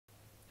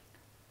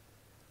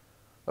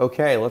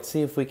Okay, let's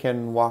see if we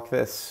can walk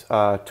this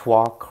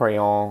Trois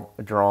Crayon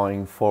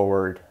drawing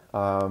forward.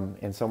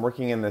 And so I'm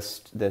working in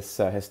this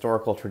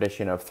historical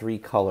tradition of three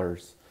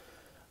colors,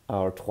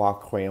 or Trois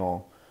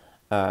Crayons.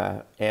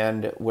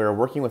 And we're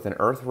working with an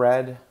earth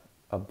red,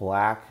 a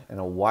black, and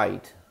a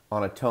white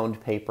on a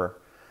toned paper.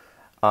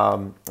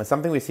 It's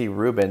something we see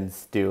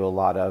Rubens do a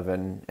lot of,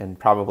 and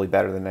probably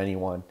better than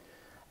anyone.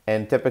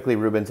 And typically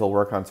Rubens will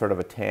work on sort of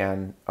a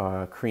tan,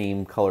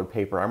 cream colored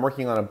paper. I'm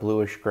working on a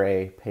bluish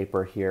gray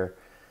paper here,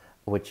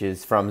 which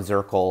is from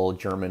Zirkel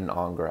German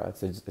Angra.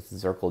 It's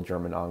Zirkel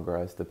German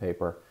Angra is the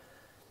paper.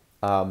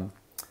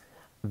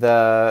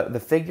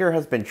 The figure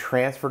has been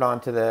transferred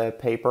onto the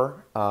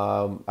paper.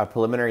 A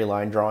preliminary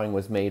line drawing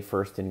was made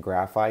first in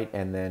graphite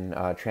and then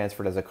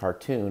transferred as a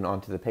cartoon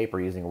onto the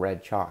paper using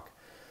red chalk.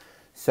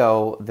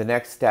 So the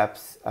next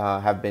steps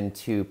have been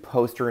to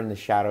poster in the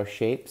shadow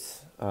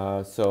shapes.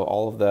 So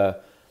all of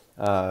the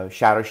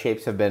shadow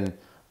shapes have been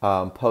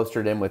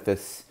postered in with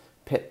this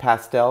Pit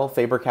Pastel,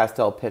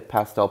 Faber-Castell Pit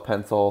Pastel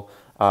pencil.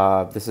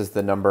 This is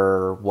the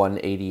number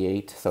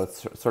 188, so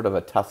it's sort of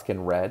a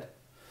Tuscan red.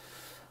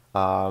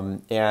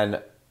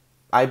 And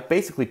I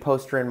basically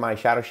poster in my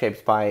shadow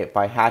shapes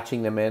by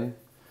hatching them in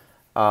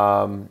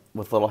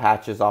with little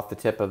hatches off the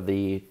tip of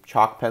the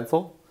chalk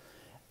pencil.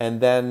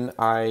 And then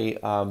I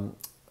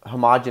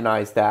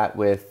homogenize that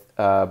with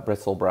a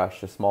bristle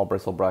brush, a small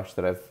bristle brush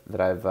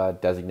that I've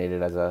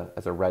designated as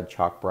a red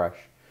chalk brush.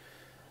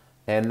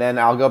 And then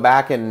I'll go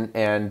back and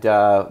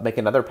make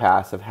another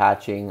pass of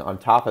hatching on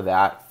top of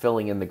that,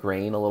 filling in the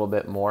grain a little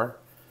bit more,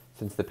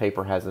 since the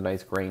paper has a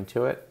nice grain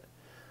to it.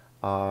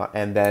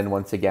 And then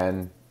once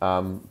again,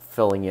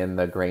 filling in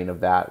the grain of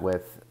that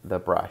with the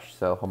brush,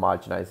 so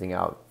homogenizing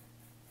out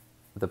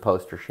the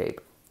poster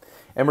shape.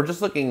 And we're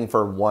just looking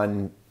for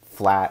one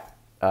flat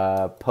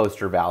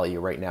poster value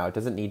right now. It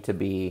doesn't need to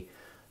be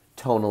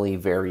tonally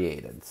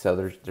variated, so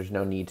there's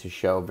no need to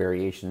show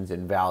variations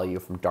in value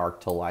from dark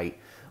to light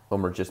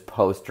when we're just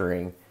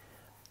postering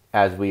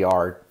as we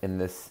are in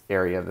this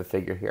area of the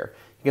figure here.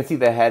 You can see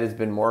the head has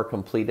been more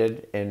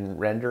completed in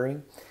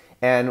rendering,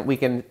 and we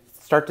can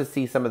start to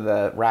see some of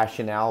the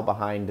rationale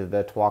behind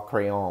the Trois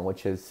Crayons,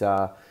 which is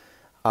that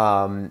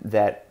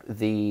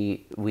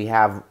we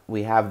have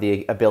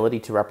the ability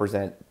to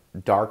represent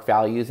dark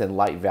values and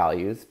light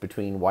values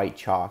between white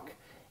chalk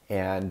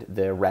and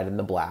the red and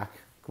the black,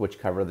 which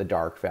cover the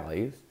dark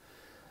values.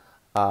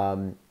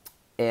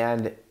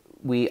 And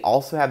we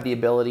also have the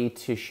ability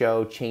to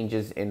show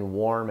changes in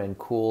warm and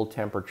cool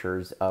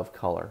temperatures of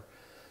color.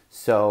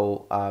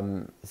 So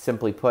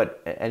simply put,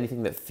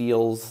 anything that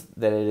feels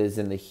that it is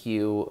in the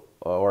hue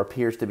or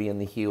appears to be in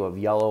the hue of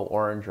yellow,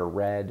 orange, or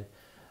red,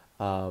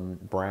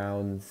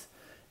 browns,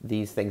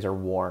 these things are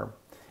warm.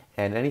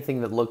 And anything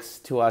that looks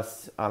to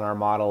us on our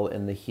model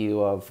in the hue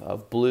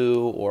of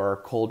blue or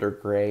colder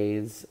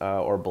grays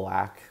or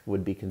black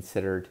would be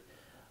considered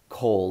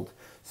cold.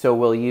 So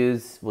we'll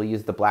use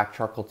the black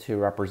charcoal to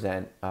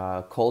represent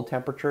cold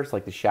temperatures,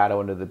 like the shadow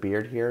under the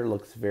beard here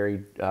looks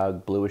very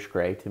bluish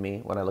gray to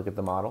me when I look at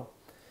the model.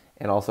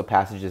 And also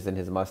passages in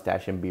his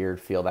mustache and beard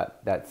feel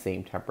that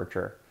same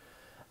temperature.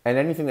 And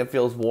anything that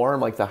feels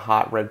warm, like the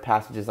hot red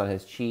passages on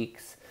his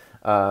cheeks,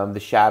 the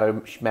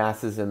shadow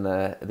masses and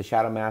the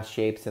shadow mass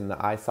shapes in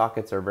the eye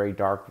sockets are very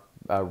dark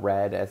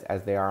red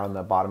as they are on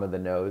the bottom of the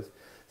nose.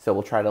 So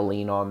we'll try to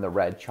lean on the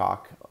red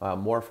chalk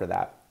more for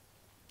that.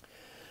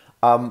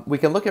 We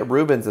can look at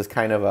Rubens as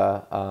kind of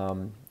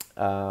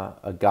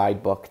a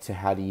guidebook to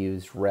how to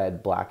use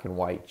red, black, and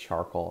white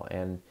charcoal,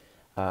 and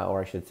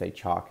or I should say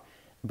chalk.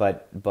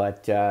 But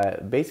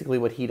basically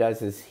what he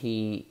does is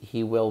he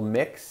will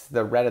mix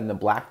the red and the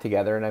black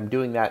together, and I'm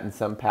doing that in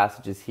some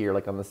passages here,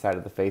 like on the side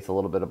of the face, a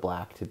little bit of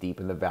black to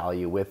deepen the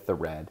value with the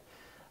red.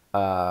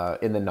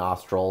 In the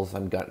nostrils,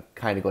 I'm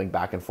kind of going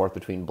back and forth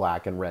between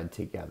black and red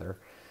together.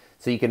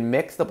 So you can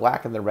mix the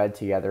black and the red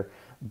together,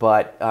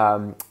 but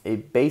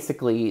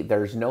basically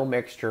there's no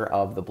mixture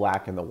of the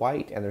black and the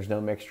white, and there's no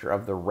mixture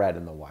of the red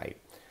and the white.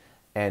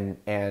 And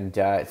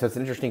so it's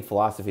an interesting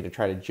philosophy to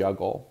try to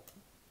juggle.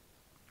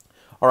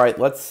 All right,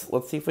 let's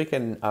see if we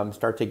can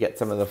start to get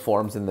some of the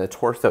forms in the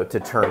torso to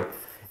turn.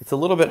 It's a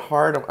little bit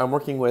hard. I'm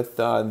working with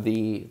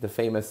the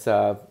famous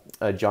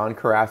John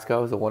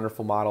Carrasco, who's a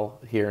wonderful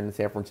model here in the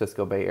San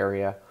Francisco Bay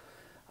Area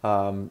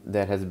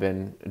that has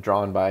been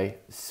drawn by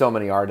so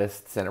many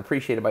artists and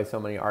appreciated by so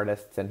many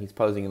artists, and he's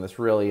posing in this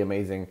really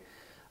amazing,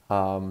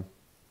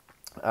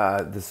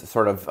 this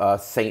sort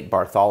of Saint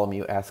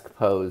Bartholomew-esque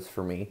pose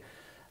for me,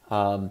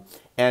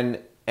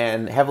 and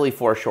heavily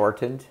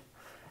foreshortened.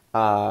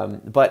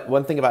 But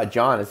one thing about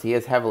John is he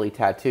is heavily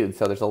tattooed,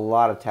 so there's a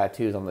lot of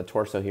tattoos on the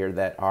torso here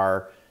that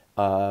are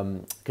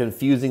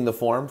confusing the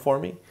form for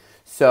me.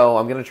 So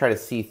I'm going to try to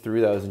see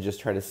through those and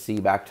just try to see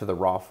back to the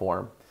raw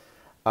form.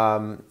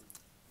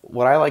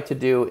 What I like to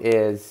do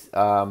is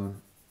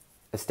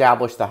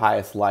establish the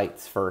highest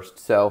lights first.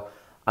 So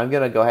I'm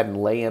going to go ahead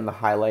and lay in the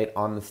highlight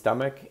on the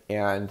stomach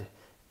and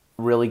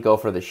really go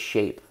for the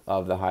shape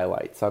of the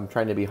highlight. So I'm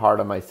trying to be hard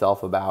on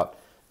myself about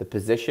the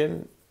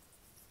position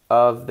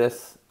of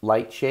this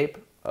light shape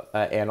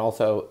and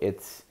also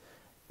its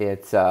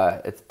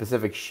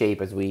specific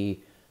shape as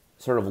we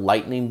sort of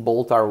lightning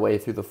bolt our way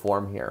through the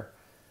form here.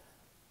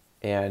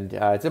 And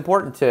it's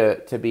important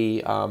to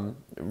be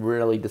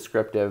really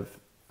descriptive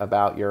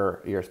about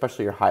your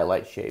especially your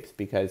highlight shapes,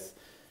 because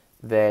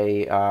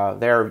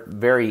they're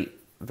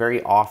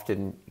very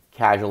often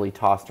casually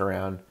tossed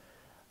around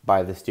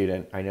by the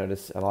student. I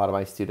notice a lot of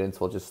my students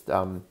will just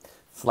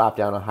slap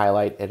down a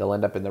highlight. It'll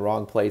end up in the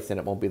wrong place and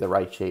it won't be the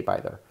right shape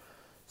either.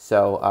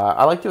 So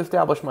I like to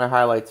establish my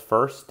highlights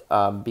first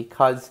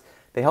because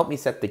they help me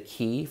set the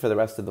key for the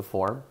rest of the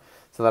form,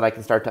 so that I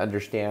can start to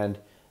understand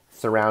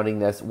surrounding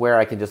this where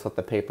I can just let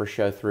the paper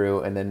show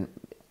through, and then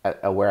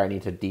where I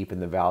need to deepen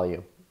the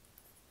value.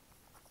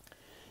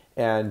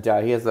 And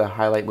he has a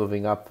highlight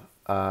moving up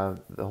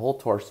the whole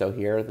torso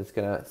here that's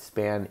going to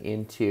span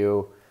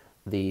into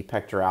the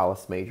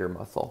pectoralis major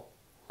muscle.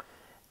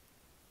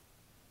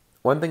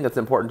 One thing that's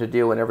important to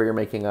do whenever you're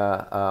making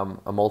a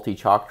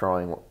multi-chalk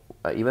drawing,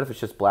 even if it's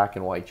just black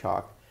and white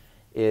chalk,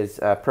 is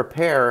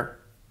prepare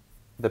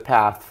the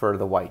path for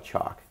the white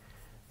chalk.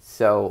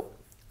 So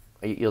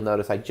you'll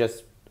notice I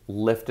just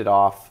lifted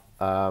off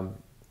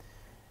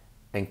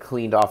and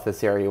cleaned off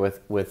this area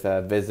with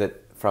a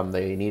visit from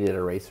the kneaded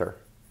eraser.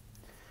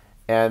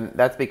 And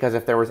that's because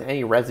if there was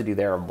any residue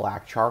there of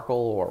black charcoal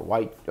or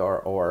white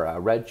or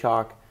red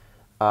chalk,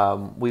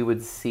 we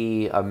would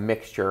see a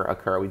mixture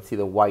occur. We'd see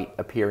the white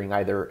appearing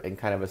either in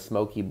kind of a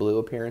smoky blue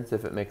appearance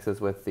if it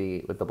mixes with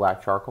the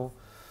black charcoal,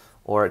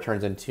 or it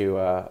turns into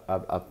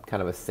a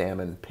kind of a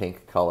salmon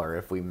pink color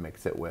if we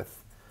mix it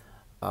with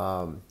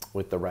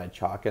the red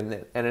chalk,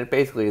 and it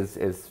basically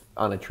is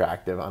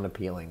unattractive,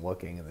 unappealing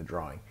looking in the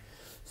drawing.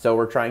 So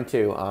we're trying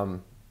to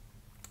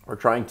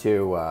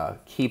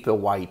keep the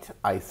white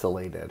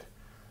isolated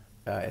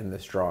in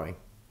this drawing.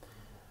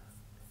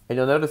 And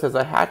you'll notice as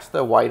I hatch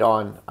the white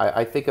on,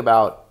 I think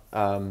about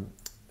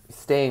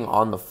staying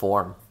on the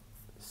form.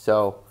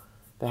 So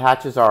the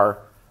hatches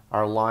are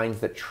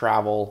lines that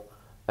travel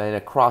in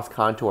a cross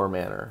contour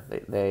manner.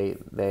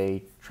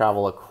 They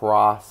travel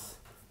across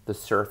the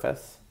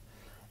surface,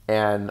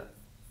 and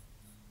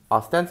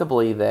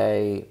ostensibly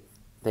they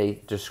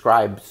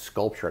describe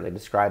sculpture. They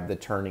describe the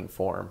turning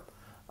form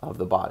of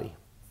the body.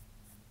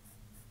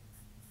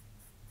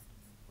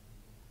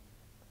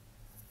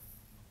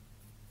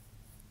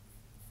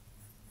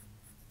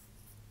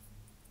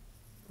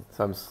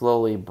 So I'm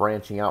slowly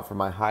branching out from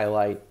my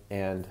highlight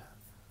and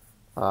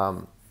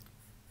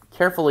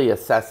carefully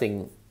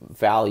assessing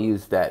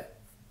values that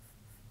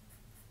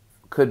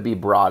could be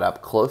brought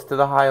up close to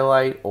the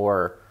highlight,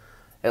 or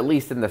at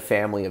least in the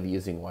family of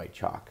using white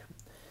chalk.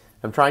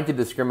 I'm trying to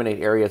discriminate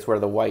areas where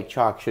the white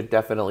chalk should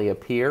definitely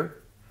appear,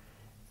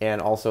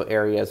 and also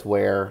areas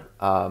where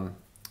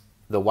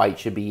the white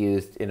should be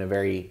used in a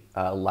very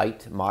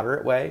light,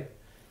 moderate way,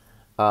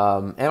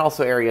 and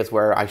also areas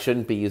where I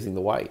shouldn't be using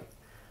the white.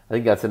 I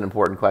think that's an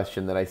important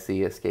question that I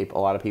see escape a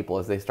lot of people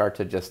as they start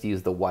to just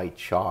use the white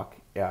chalk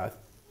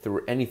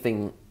through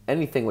anything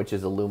which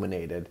is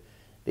illuminated.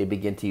 They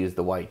begin to use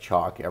the white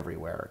chalk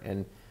everywhere.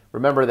 And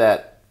remember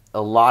that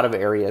a lot of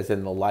areas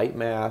in the light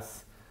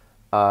mass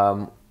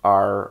are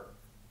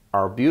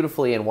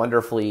beautifully and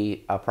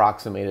wonderfully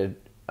approximated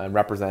and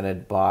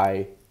represented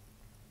by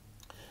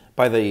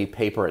the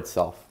paper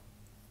itself.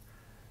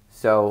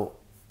 So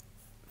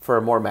for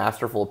a more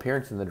masterful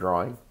appearance in the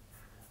drawing,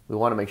 we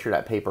want to make sure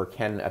that paper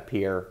can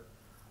appear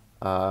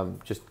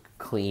just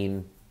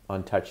clean,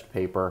 untouched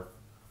paper.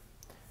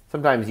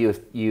 Sometimes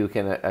you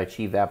can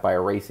achieve that by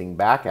erasing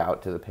back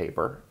out to the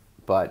paper,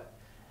 but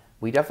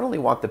we definitely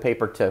want the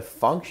paper to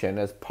function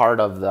as part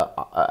of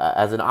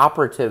as an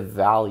operative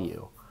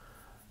value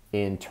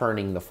in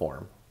turning the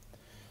form.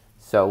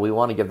 So we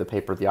want to give the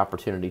paper the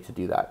opportunity to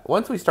do that.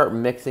 Once we start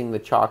mixing the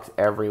chalks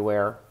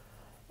everywhere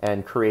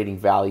and creating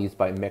values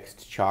by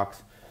mixed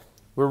chalks,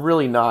 we're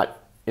really not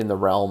in the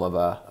realm of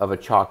a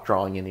chalk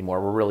drawing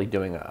anymore. We're really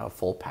doing a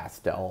full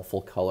pastel,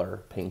 full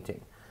color painting.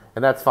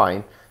 And that's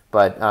fine,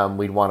 but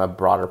we'd want a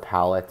broader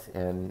palette,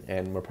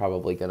 and we're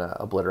probably going to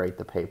obliterate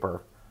the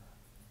paper,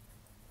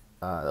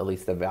 at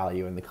least the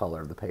value and the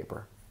color of the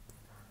paper.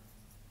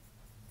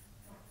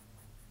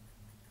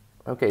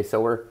 Okay,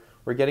 so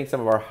we're getting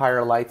some of our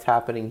higher lights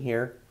happening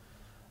here.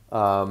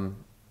 There's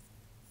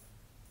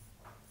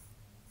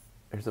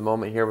a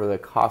moment here where the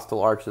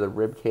costal arch of the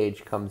rib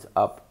cage comes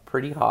up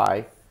pretty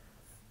high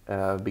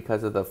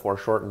because of the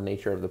foreshortened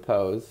nature of the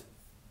pose.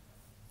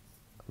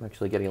 I'm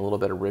actually getting a little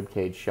bit of rib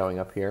cage showing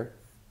up here.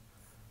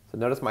 So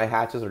notice my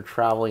hatches are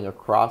traveling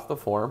across the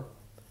form.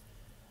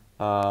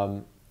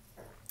 And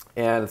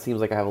it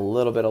seems like I have a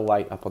little bit of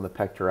light up on the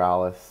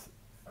pectoralis.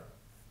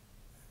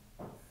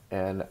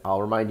 And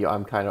I'll remind you,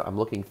 I'm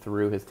looking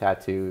through his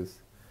tattoos,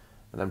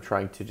 and I'm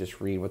trying to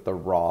just read what the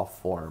raw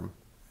form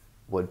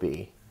would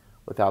be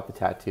without the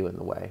tattoo in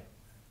the way.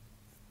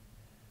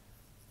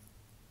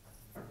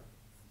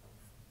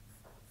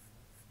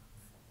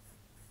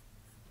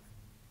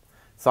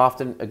 It's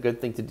often a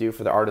good thing to do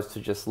for the artist to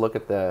just look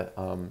at the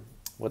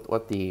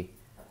what the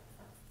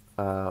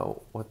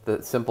what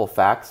the simple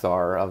facts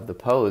are of the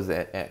pose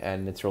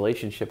and its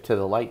relationship to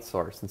the light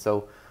source. And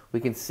so we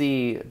can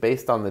see,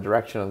 based on the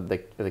direction of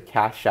the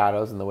cast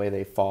shadows and the way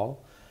they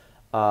fall,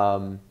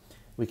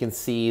 we can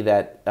see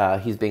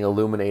that he's being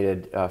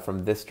illuminated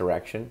from this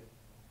direction.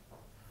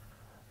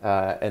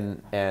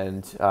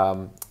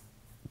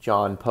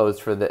 John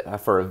posed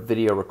for a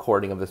video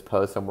recording of this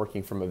pose. So I'm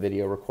working from a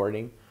video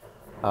recording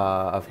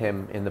of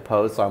him in the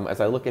pose. So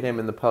as I look at him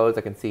in the pose,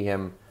 I can see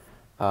him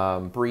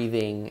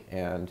breathing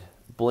and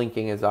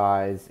blinking his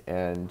eyes,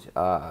 and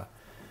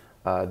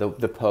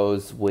the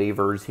pose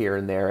wavers here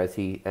and there as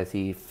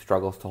he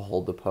struggles to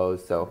hold the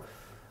pose. So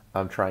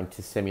I'm trying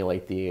to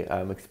simulate the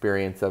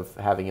experience of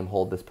having him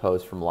hold this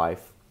pose from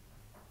life.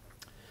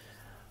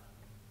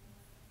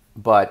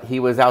 But he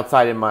was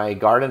outside in my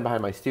garden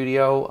behind my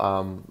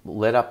studio,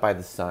 lit up by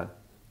the sun.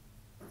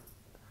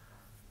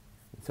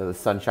 So the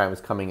sunshine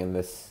was coming in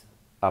this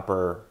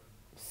upper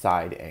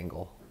side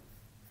angle.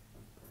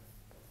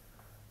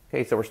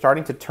 Okay, so we're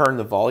starting to turn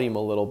the volume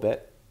a little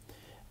bit.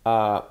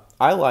 I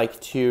like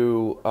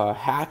to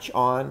hatch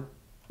on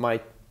my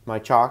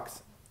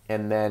chalks,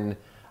 and then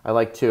I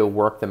like to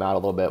work them out a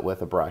little bit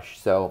with a brush.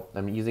 So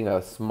I'm using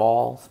a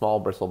small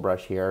bristle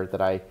brush here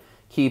that I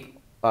keep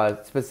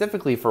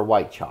specifically for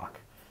white chalk.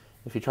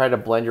 If you try to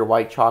blend your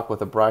white chalk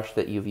with a brush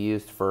that you've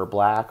used for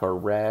black or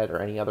red or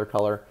any other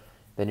color,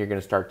 then you're going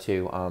to start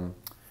to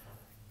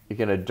you're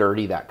going to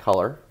dirty that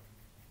color.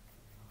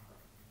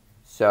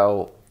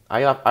 So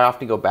I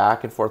often go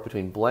back and forth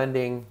between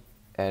blending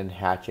and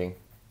hatching.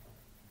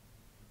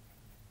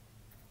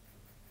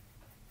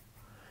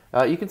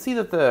 You can see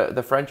that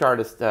the French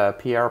artist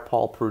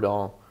Pierre-Paul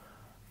Prud'hon,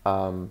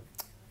 a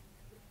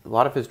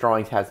lot of his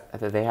drawings have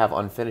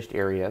unfinished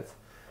areas,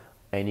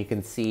 and you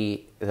can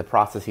see the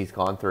process he's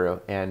gone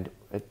through. And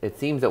it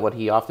seems that what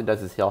he often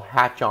does is he'll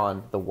hatch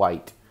on the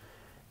white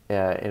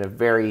in a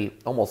very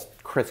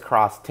almost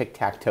crisscross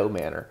tic-tac-toe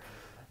manner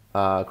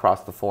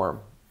across the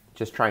form,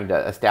 just trying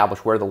to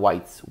establish where the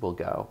whites will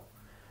go.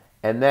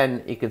 And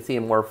then you can see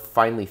in more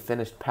finely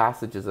finished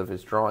passages of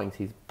his drawings,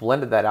 he's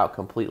blended that out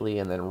completely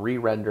and then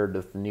re-rendered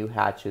with new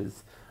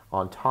hatches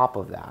on top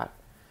of that.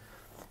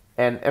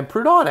 And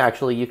Prud'hon,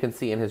 actually, you can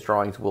see in his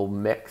drawings, will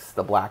mix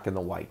the black and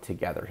the white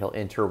together. He'll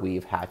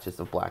interweave hatches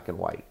of black and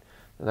white.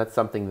 And that's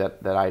something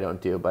that I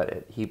don't do,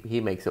 but he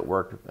makes it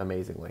work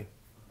amazingly.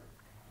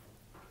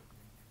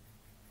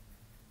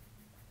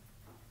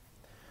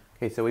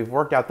 Okay, so we've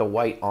worked out the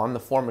white on the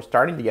form. We're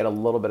starting to get a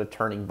little bit of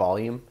turning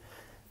volume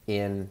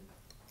in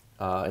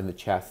the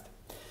chest.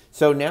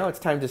 So now it's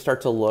time to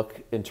start to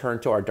look and turn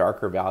to our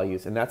darker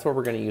values, and that's where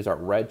we're going to use our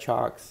red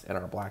chalks and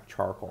our black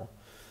charcoal.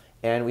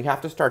 And we have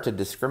to start to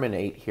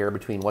discriminate here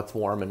between what's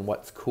warm and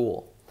what's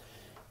cool.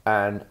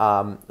 And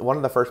one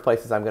of the first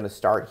places I'm going to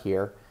start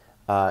here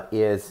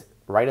is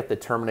right at the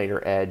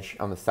terminator edge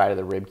on the side of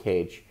the rib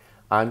cage.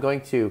 I'm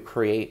going to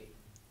create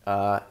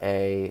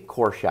a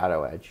core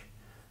shadow edge.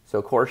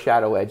 So core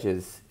shadow edge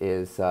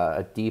is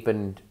a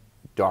deepened,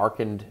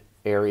 darkened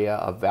area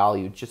of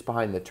value just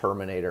behind the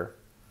terminator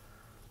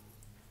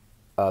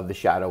of the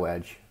shadow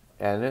edge.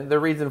 And the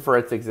reason for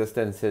its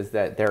existence is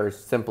that there's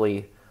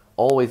simply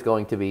always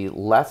going to be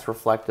less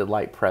reflected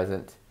light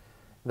present.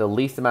 The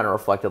least amount of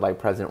reflected light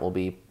present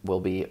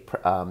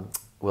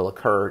will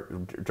occur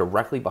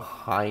directly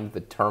behind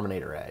the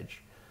terminator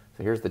edge.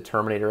 So here's the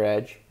terminator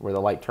edge where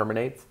the light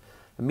terminates.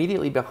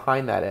 Immediately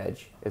behind that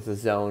edge is a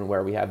zone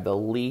where we have the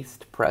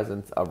least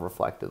presence of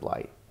reflected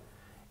light.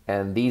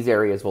 And these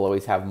areas will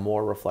always have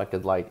more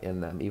reflected light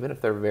in them, even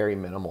if they're very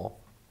minimal.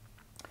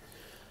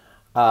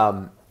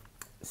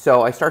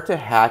 So I start to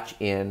hatch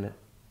in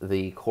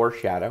the core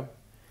shadow,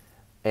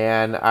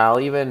 and I'll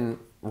even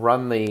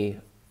run the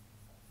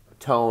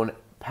tone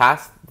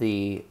past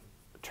the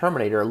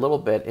terminator a little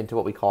bit into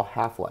what we call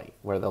half light,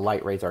 where the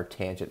light rays are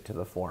tangent to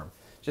the form,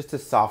 just to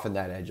soften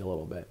that edge a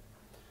little bit.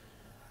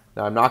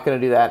 Now I'm not going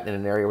to do that in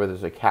an area where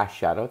there's a cast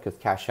shadow, because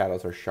cast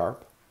shadows are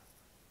sharp.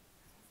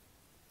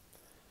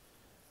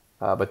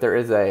 But there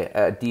is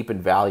a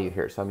deepened value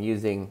here, so I'm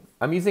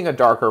using a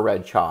darker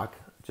red chalk.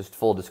 Just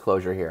full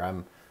disclosure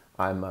here,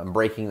 I'm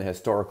breaking the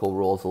historical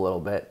rules a little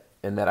bit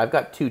in that I've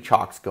got two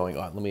chalks going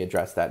on. Let me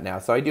address that now.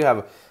 So I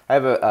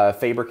have a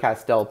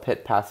Faber-Castell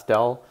Pitt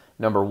Pastel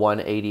number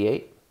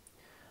 188.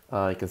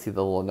 You can see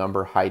the little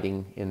number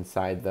hiding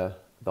inside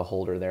the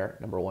holder there,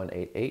 number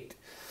 188.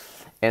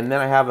 And then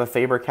I have a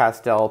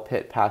Faber-Castell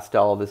Pitt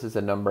Pastel. This is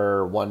a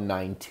number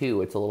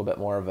 192. It's a little bit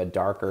more of a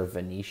darker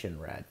Venetian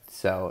red.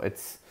 So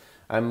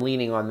I'm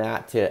leaning on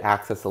that to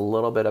access a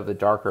little bit of the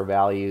darker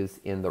values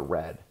in the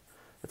red.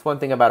 That's one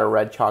thing about a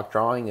red chalk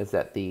drawing, is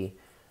that the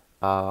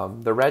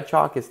red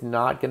chalk is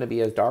not going to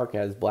be as dark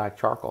as black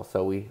charcoal.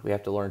 So we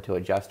have to learn to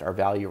adjust our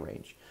value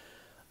range.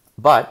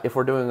 But if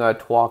we're doing a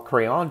Trois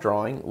crayon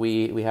drawing,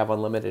 we have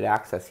unlimited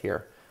access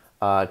here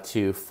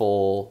to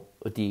full,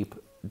 deep,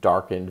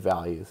 darkened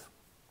values.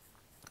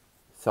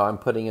 So I'm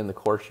putting in the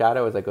core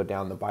shadow as I go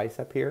down the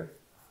bicep here.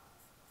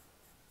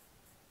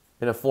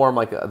 In a form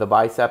like the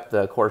bicep,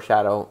 the core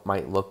shadow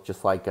might look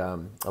just like a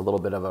little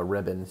bit of a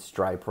ribbon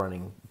stripe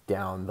running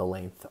down the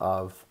length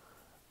of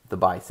the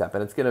bicep.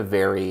 And it's going to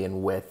vary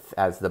in width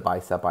as the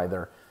bicep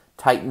either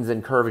tightens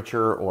in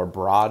curvature or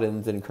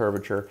broadens in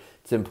curvature.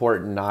 It's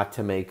important not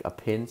to make a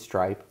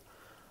pinstripe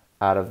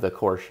out of the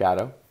core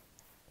shadow,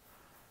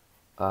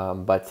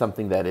 but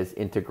something that is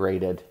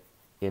integrated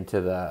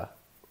into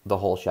the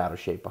whole shadow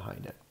shape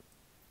behind it.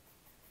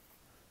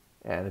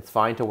 And it's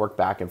fine to work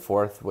back and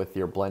forth with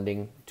your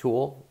blending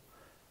tool.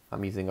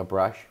 I'm using a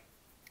brush.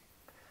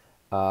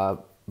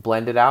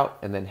 Blend it out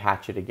and then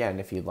hatch it again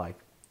if you'd like.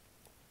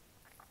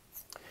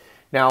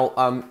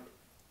 Now,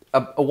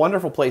 a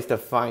wonderful place to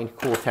find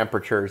cool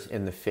temperatures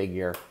in the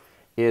figure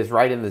is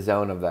right in the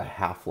zone of the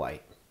half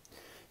light.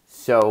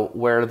 So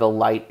where the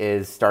light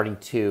is starting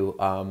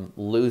to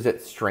lose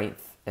its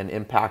strength and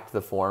impact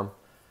the form.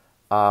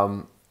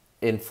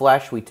 In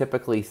flesh, we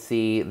typically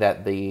see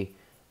that the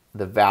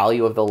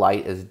value of the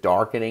light is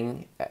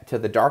darkening to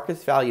the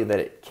darkest value that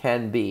it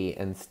can be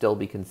and still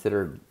be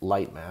considered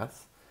light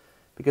mass,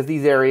 because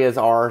these areas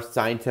are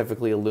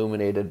scientifically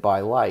illuminated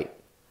by light.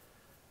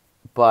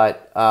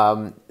 But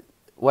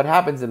what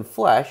happens in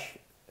flesh,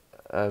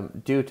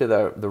 due to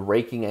the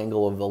raking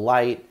angle of the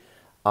light,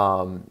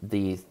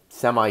 the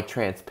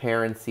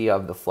semi-transparency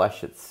of the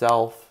flesh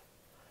itself,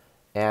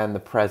 and the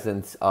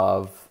presence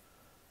of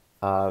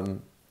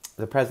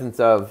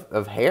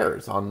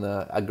hairs on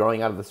the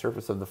growing out of the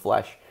surface of the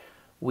flesh,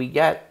 we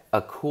get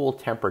a cool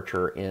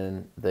temperature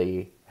in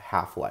the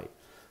half light.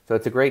 So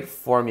it's a great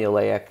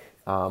formulaic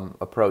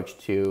approach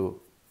to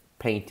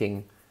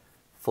painting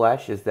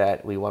flesh, is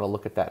that we want to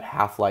look at that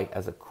half light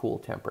as a cool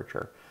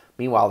temperature.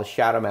 Meanwhile, the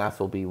shadow mass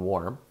will be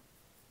warm.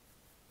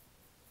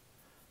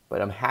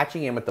 But I'm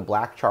hatching in with the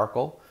black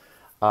charcoal,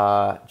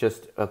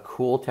 just a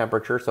cool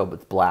temperature, so if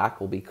it's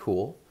black will be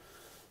cool.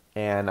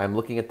 And I'm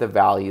looking at the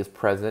values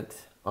present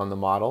on the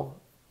model,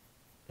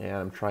 and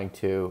I'm trying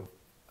to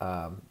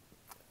turn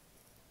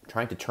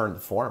the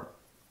form.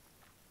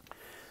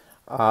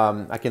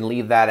 I can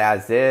leave that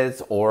as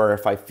is, or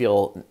if I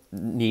feel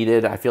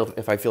needed,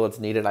 if I feel it's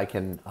needed, I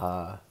can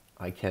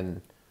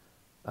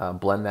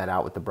blend that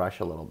out with the brush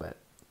a little bit.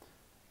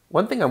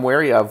 One thing I'm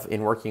wary of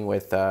in working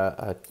with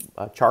a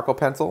charcoal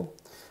pencil,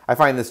 I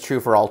find this true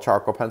for all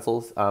charcoal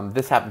pencils.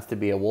 This happens to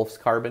be a Wolf's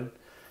Carbon.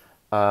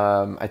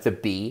 It's a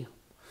B,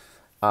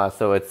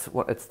 so I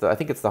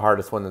think it's the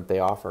hardest one that they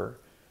offer.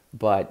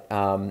 But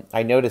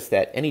I noticed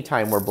that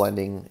anytime we're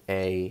blending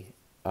a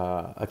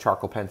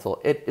charcoal pencil,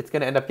 it's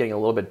going to end up getting a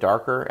little bit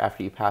darker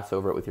after you pass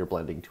over it with your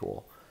blending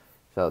tool.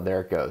 So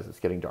there it goes, it's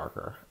getting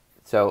darker.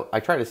 So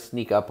I try to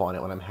sneak up on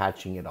it when I'm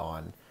hatching it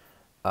on,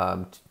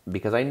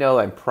 because I know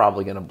I'm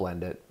probably going to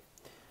blend it,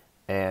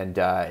 and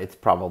it's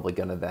probably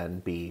going to then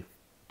be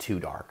too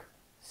dark.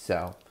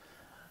 So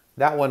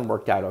that one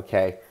worked out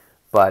okay,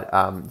 but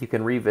you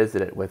can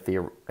revisit it with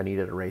the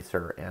kneaded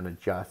eraser and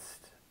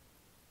adjust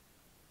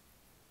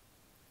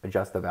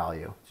the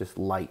value, just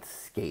light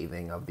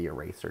scathing of the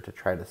eraser to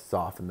try to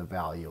soften the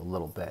value a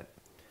little bit.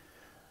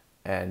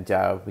 And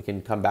we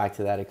can come back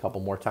to that a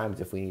couple more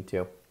times if we need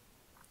to.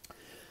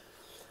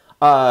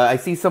 I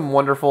see some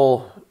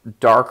wonderful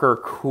darker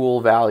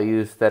cool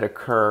values that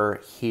occur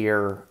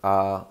here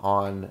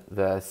on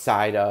the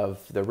side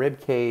of the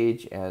rib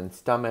cage and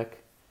stomach.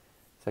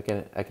 So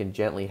I can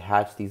gently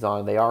hatch these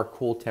on. They are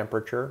cool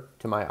temperature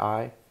to my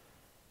eye.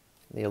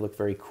 They look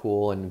very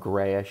cool and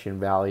grayish in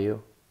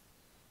value.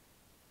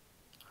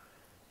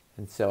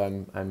 And so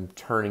I'm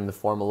turning the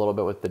form a little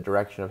bit with the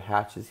direction of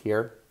hatches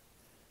here.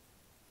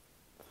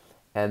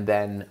 And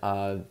then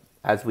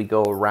as we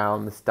go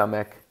around the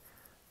stomach,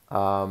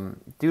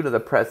 due to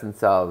the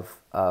presence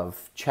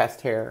of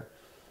chest hair,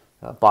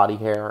 body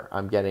hair,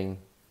 I'm getting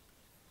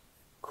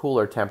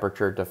cooler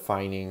temperature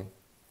defining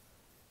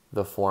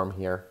the form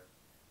here.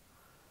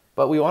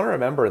 But we want to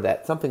remember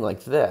that something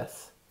like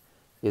this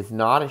is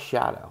not a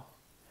shadow.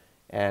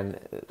 And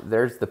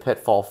there's the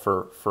pitfall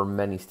for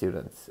many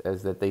students,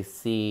 is that they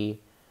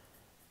see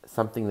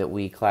something that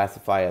we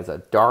classify as a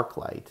dark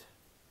light,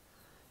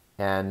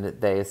 and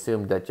they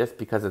assume that just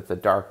because it's a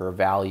darker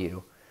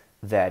value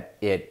that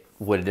it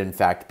would in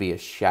fact be a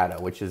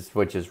shadow, which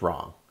is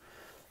wrong.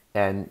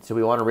 And so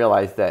we want to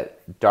realize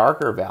that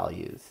darker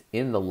values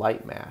in the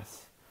light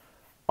mass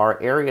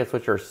are areas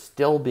which are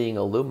still being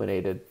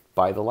illuminated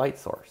by the light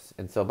source.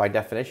 And so by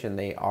definition,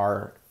 they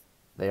are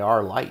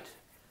light.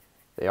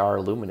 They are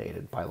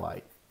illuminated by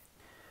light,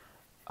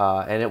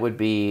 and it would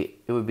be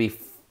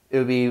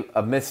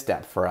a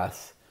misstep for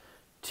us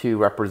to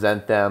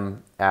represent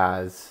them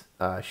as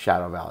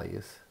shadow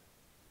values.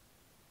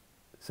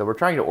 So we're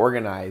trying to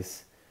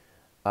organize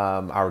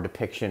our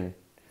depiction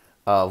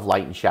of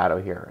light and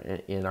shadow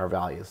here in our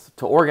values.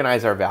 To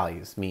organize our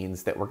values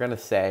means that we're going to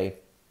say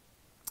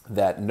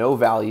that no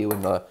value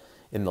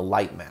in the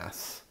light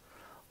mass,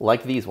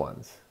 like these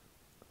ones,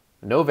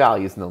 no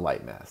values in the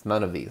light mass,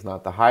 none of these,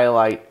 not the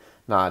highlight,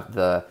 not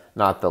the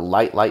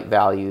light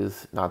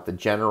values, not the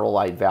general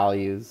light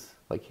values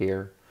like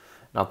here,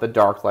 not the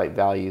dark light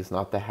values,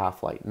 not the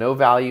half light. No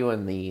value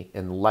in the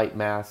light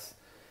mass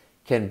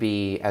can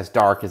be as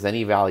dark as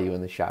any value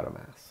in the shadow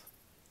mass.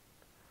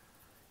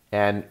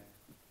 And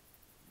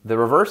The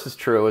reverse is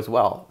true as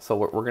well. So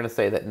we're going to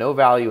say that no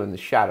value in the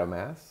shadow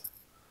mass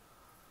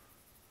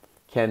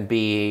can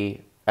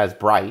be as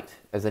bright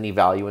as any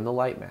value in the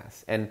light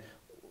mass. And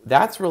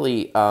that's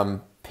really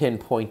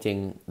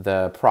pinpointing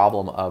the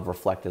problem of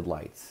reflected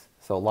lights.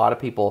 So a lot of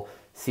people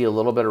see a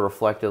little bit of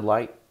reflected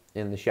light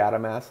in the shadow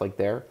mass, like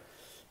there,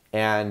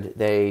 and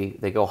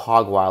they go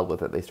hog wild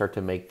with it. They start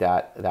to make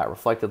that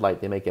reflected light,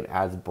 they make it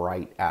as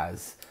bright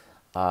as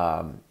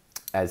some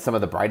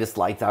of the brightest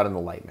lights out in the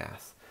light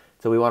mass.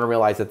 So we want to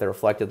realize that the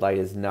reflected light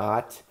is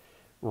not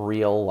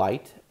real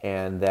light,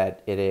 and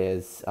that it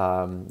is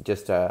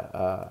just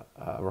a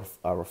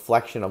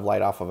reflection of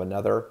light off of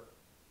another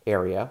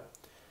area.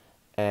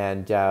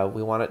 And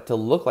we want it to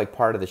look like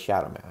part of the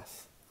shadow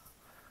mass.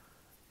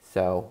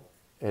 So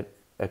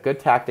a good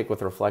tactic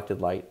with reflected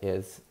light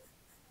is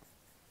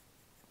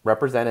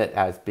represent it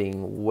as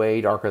being way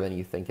darker than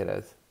you think it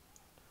is.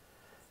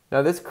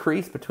 Now this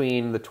crease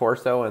between the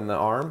torso and the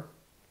arm,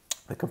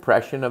 the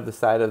compression of the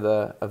side of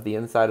the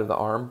inside of the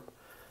arm,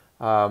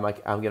 I'm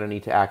going to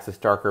need to access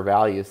darker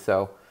values.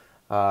 So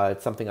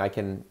it's something I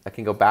can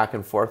go back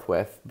and forth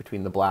with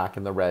between the black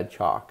and the red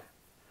chalk.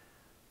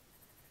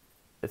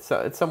 It's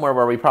somewhere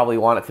where we probably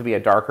want it to be a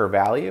darker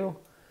value,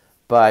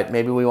 but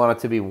maybe we want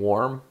it to be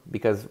warm,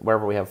 because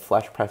wherever we have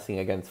flesh pressing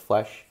against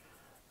flesh,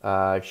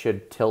 it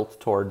should tilt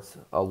towards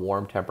a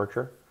warm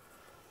temperature.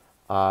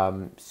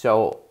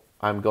 So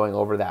I'm going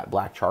over that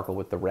black charcoal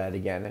with the red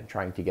again and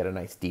trying to get a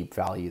nice deep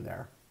value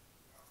there.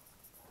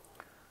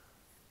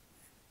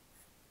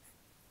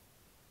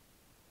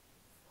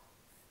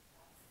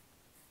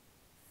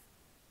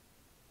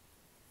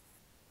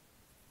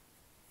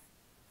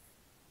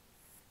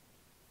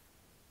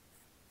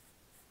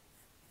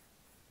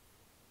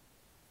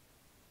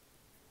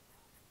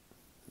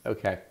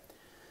 Okay.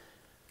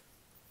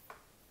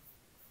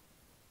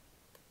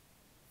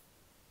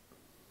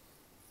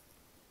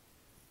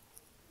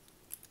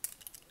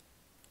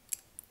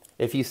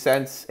 If you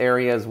sense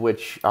areas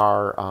which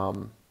are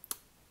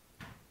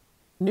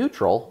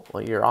neutral,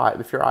 like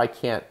if your eye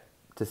can't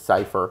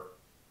decipher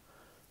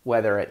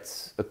whether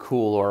it's a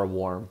cool or a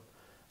warm,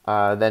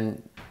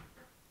 then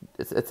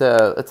it's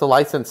a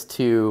license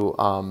to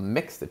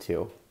mix the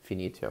two if you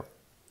need to.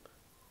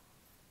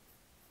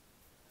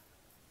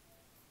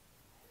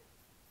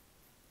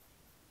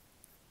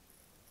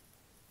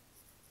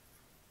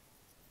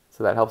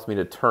 So that helps me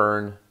to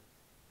turn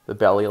the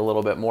belly a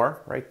little bit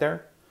more right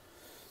there.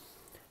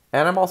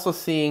 And I'm also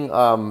seeing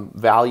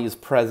values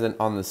present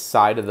on the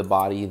side of the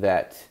body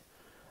that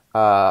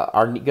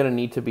are going to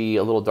need to be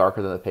a little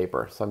darker than the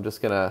paper. So I'm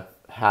just going to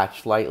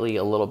hatch lightly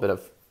a little bit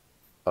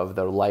of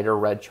the lighter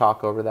red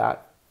chalk over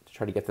that to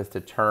try to get this to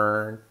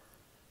turn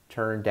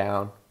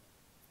down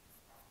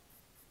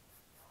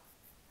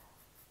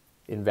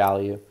in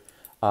value.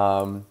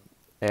 And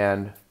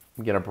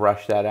I'm going to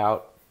brush that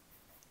out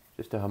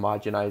just to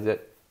homogenize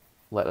it,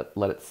 let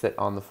it sit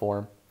on the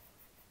form.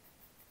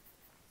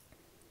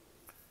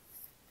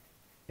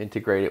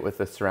 Integrate it with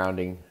the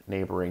surrounding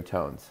neighboring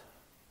tones.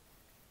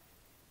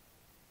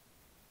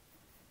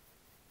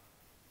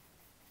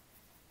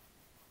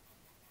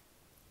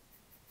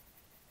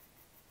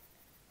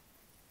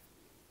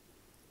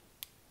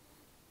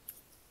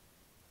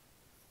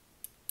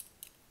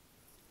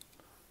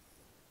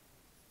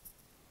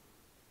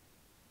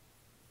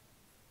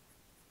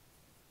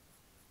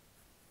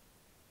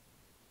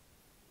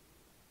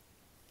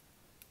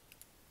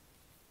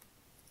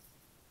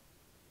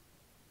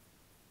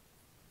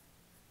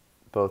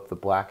 Both the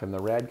black and the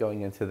red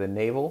going into the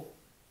navel.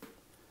 You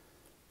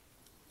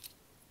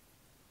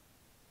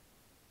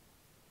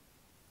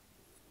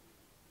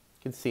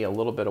can see a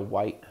little bit of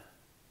white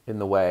in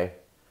the way.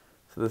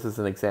 So this is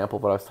an example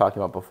of what I was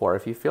talking about before.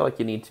 If you feel like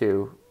you need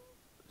to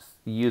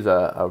use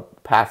a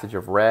passage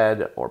of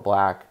red or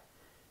black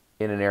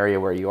in an area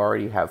where you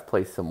already have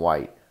placed some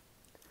white,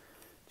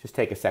 just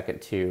take a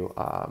second to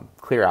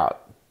clear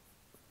out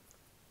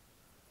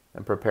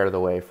and prepare the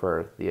way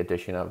for the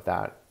addition of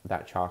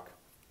that chalk.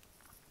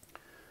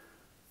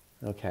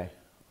 Okay.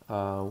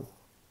 A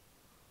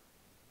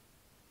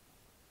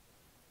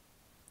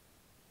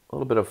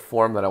little bit of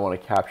form that I want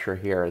to capture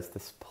here is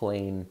this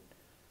plane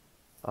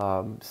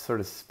sort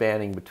of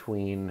spanning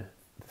between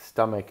the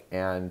stomach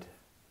and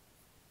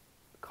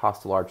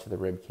costal arch of the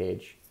rib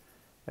cage,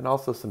 and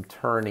also some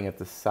turning at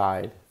the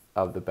side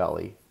of the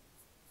belly,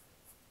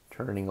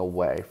 turning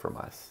away from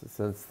us.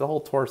 Since the whole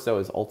torso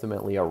is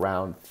ultimately a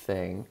round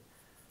thing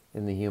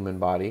in the human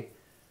body,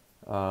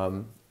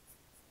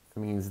 it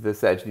means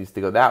this edge needs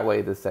to go that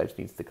way, this edge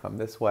needs to come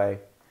this way.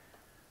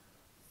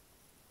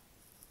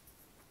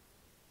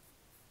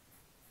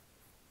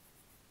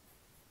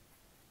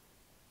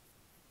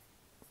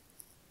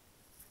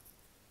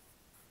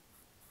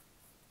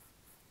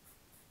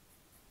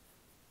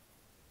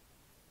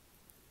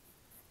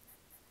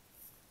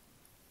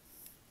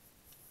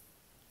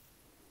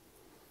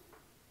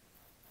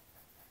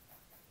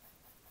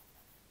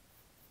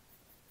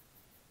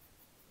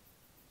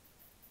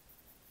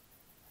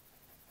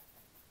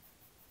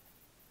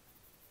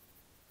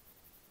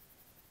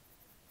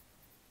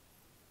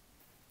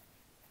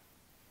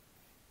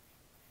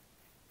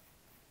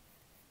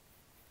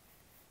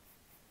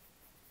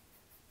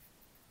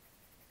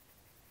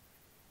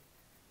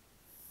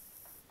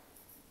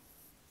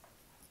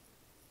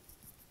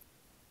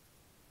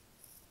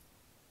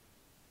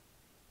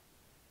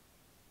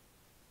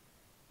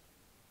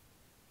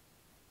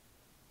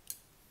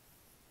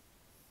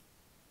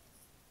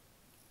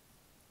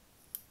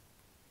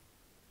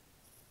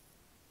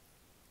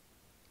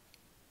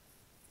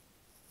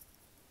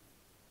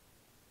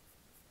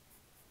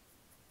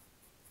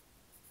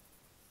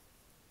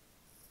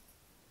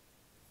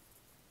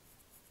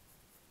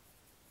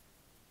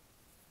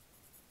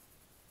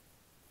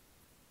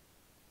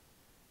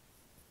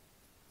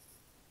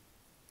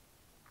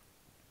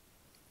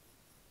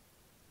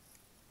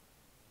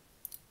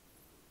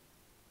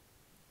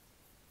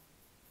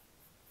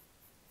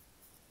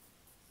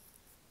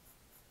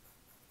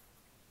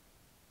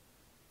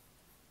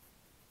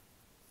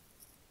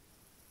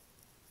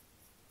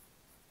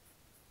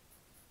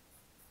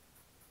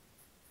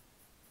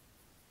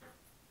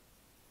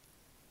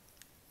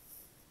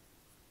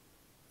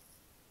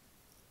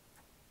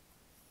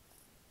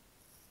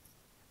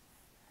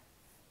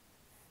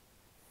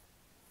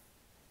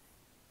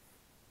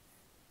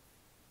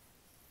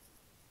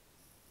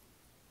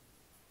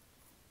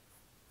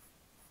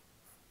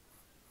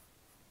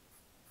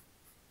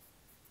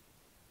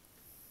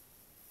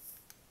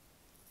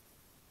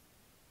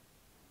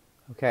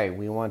 Okay,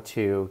 we want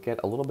to get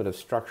a little bit of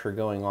structure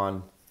going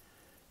on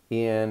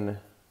in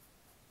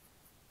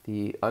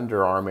the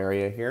underarm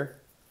area here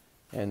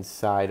and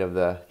side of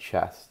the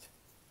chest.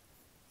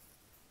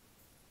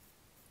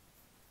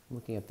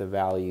 Looking at the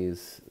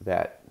values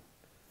that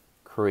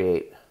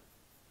create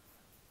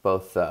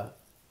both the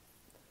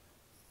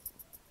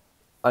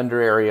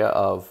under area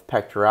of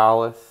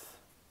pectoralis,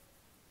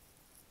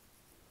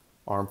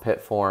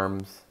 armpit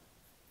forms.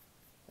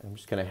 I'm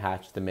just going to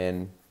hatch them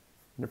in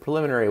a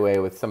preliminary way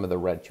with some of the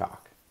red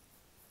chalk.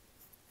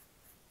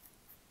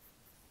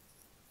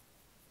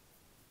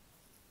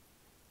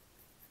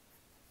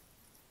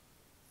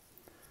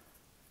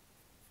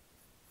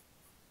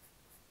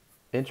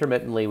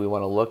 Intermittently, we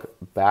want to look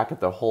back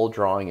at the whole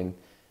drawing, and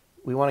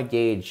we want to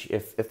gauge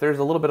if there's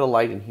a little bit of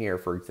light in here,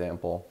 for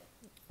example.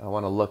 I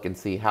want to look and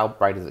see how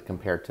bright is it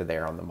compared to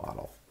there on the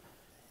model.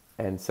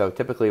 And so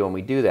typically when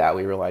we do that,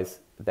 we realize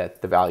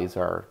that the values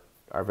are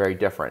very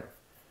different.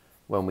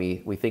 When we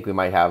think we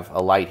might have a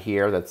light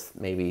here that's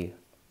maybe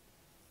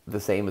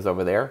the same as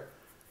over there,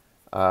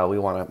 we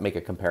want to make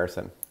a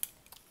comparison.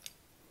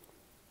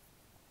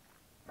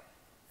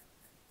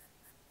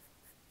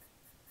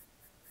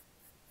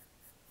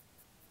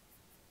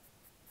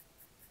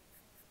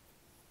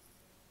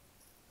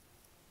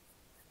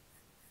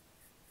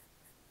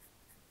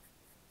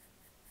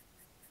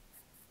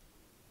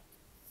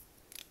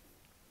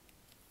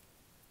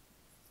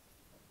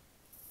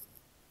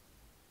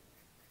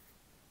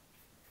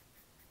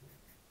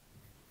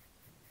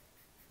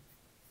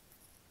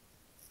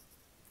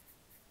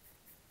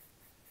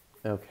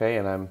 Okay,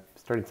 and I'm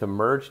starting to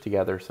merge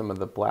together some of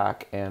the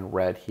black and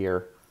red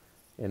here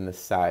in the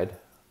side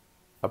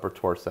upper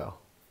torso.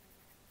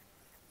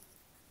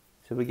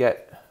 So we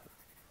get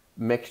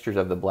mixtures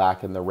of the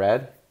black and the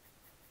red.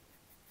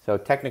 So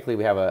technically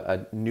we have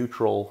a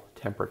neutral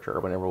temperature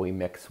whenever we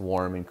mix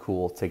warm and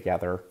cool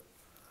together.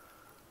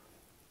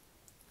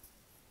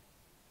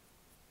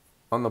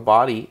 On the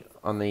body,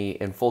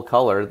 in full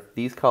color,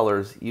 these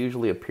colors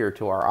usually appear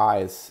to our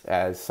eyes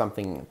as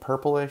something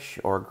purplish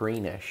or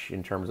greenish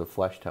in terms of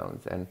flesh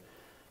tones. And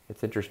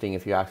it's interesting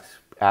if you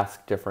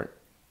ask different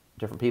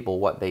people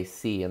what they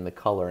see in the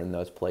color in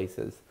those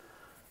places.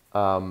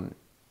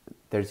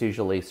 There's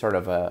usually sort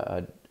of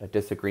a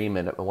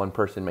disagreement. One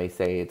person may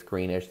say it's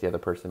greenish, the other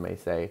person may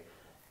say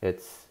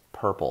it's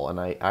purple. And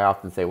I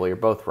often say, well, you're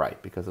both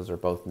right, because those are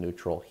both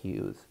neutral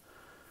hues.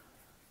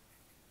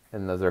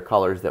 And those are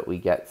colors that we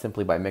get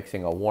simply by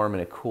mixing a warm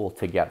and a cool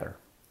together.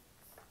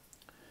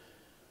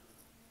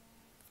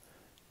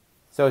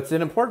 So it's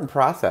an important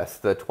process,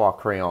 the Trois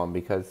Crayons,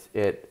 because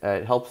it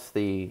helps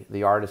the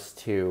artist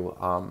to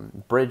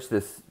bridge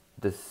this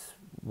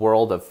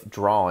world of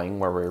drawing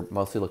where we're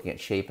mostly looking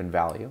at shape and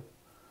value.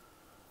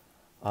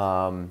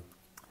 And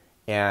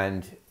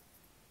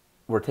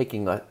we're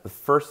taking the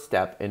first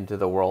step into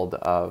the world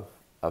of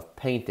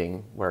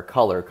painting where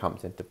color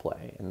comes into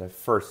play. And the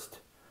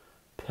first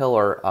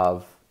pillar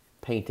of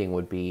painting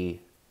would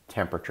be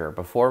temperature.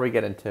 Before we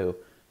get into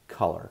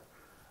color,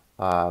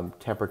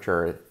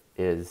 temperature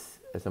is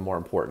a more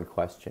important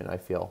question, I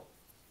feel.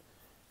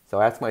 So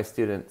I ask my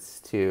students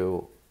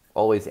to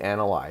always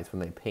analyze when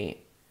they paint,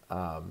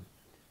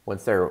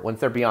 once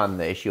they're beyond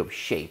the issue of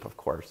shape, of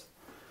course,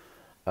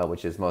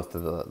 which is most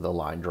of the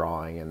line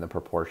drawing and the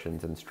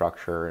proportions and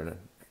structure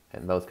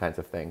and those kinds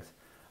of things.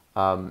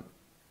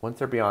 Once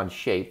they're beyond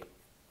shape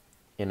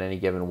in any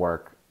given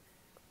work,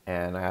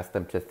 and I ask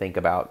them to think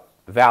about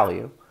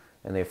value,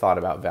 and they've thought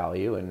about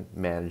value and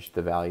managed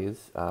the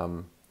values,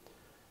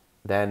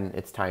 then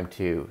it's time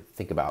to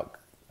think about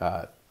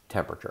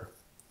temperature.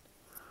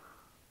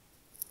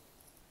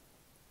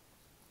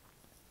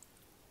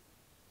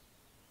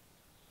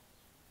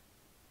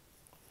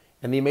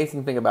 And the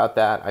amazing thing about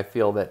that, I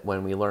feel that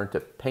when we learn to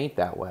paint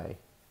that way,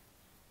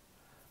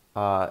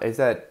 is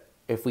that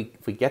if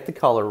we get the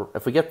color,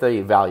 if we get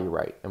the value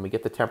right, and we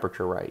get the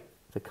temperature right,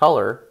 the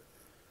color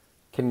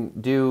can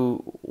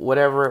do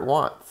whatever it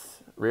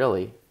wants,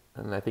 really.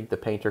 And I think the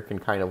painter can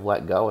kind of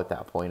let go at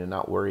that point and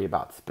not worry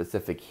about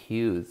specific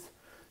hues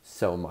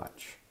so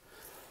much.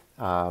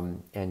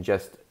 And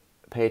just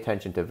pay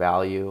attention to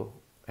value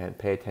and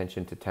pay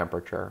attention to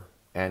temperature.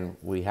 And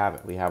we have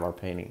it. We have our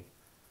painting.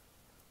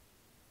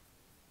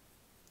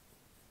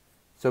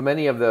 So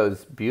many of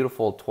those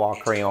beautiful Trois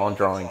Crayon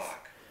drawings,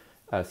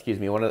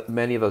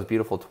 many of those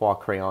beautiful Trois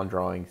Crayon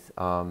drawings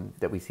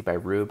that we see by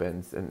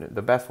Rubens, and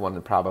the best one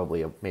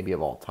probably maybe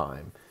of all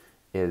time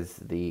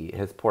is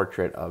his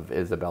portrait of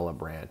Isabella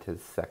Brandt,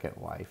 his second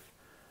wife.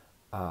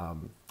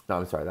 No,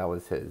 I'm sorry, that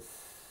was his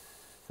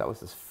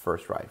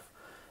first wife.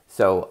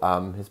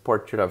 So his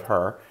portrait of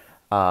her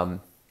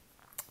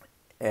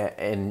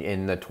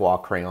in the Trois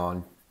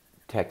Crayon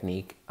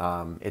technique,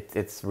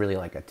 it's really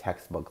like a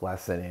textbook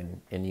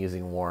lesson in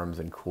using warms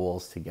and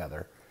cools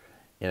together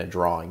in a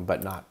drawing,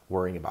 but not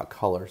worrying about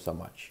color so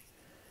much.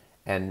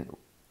 And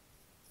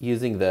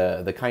using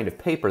the kind of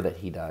paper that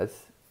he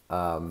does,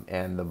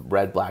 and the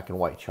red, black, and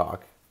white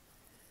chalk,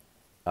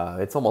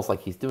 it's almost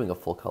like he's doing a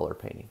full color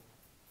painting.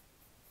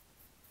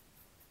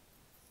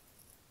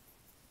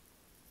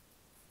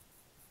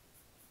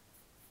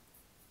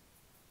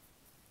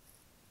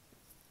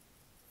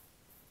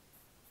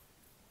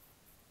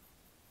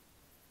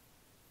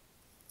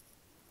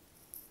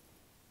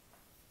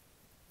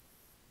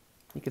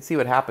 You can see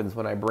what happens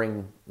when I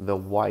bring the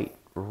white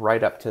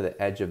right up to the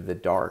edge of the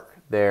dark.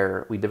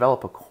 There, we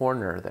develop a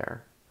corner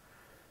there.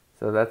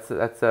 So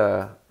that's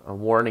a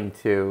warning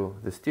to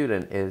the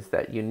student, is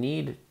that you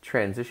need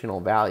transitional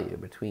value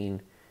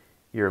between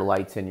your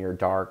lights and your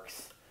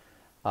darks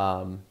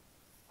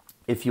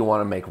if you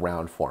want to make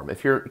round form.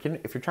 If you're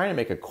trying to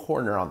make a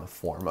corner on the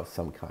form of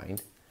some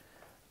kind,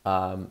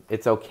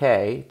 it's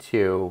okay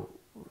to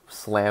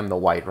slam the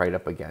white right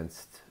up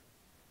against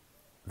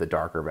the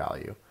darker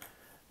value.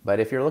 But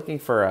if you're looking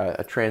for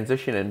a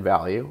transition in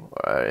value,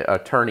 a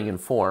turning in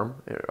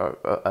form,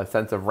 a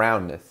sense of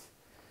roundness,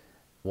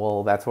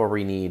 well, that's where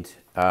we need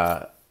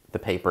the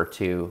paper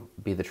to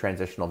be the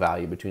transitional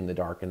value between the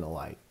dark and the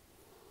light.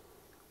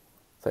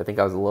 So I think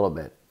I was a little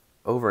bit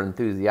over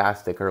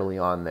enthusiastic early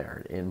on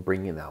there in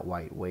bringing that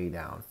white way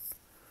down.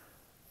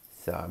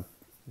 So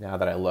now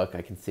that I look,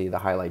 I can see the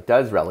highlight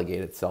does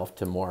relegate itself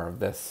to more of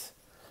this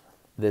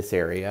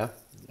area.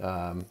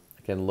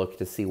 I can look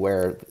to see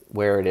where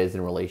it is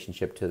in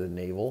relationship to the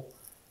navel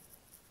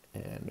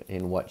and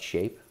in what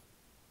shape.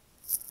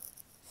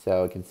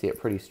 So I can see it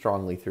pretty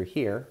strongly through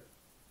here.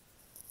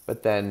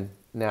 But then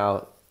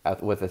now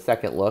with a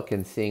second look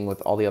and seeing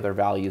with all the other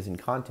values in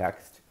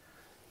context,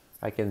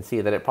 I can see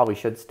that it probably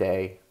should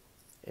stay,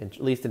 at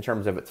least in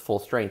terms of its full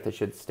strength, it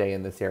should stay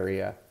in this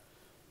area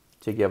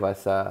to give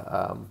us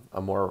a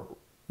more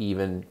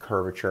even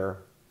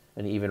curvature,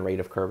 an even rate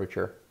of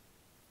curvature.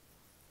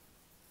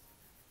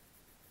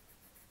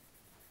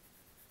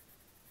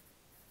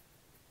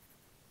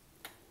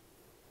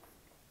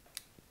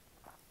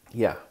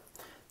 Yeah.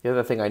 The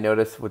other thing I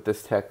noticed with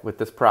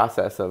this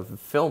process of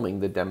filming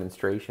the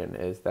demonstration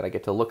is that I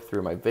get to look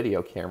through my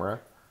video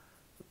camera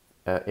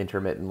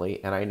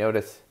intermittently, and I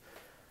notice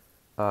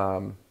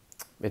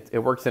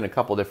it works in a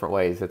couple different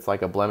ways. It's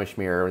like a blemish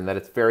mirror in that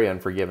it's very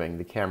unforgiving.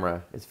 The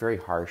camera is very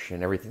harsh,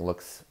 and everything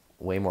looks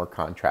way more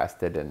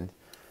contrasted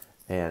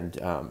and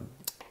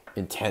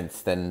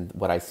intense than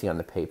what I see on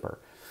the paper.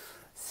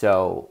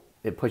 So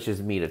it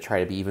pushes me to try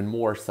to be even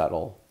more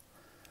subtle.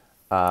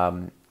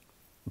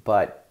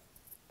 But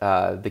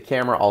the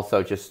camera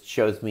also just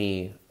shows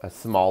me a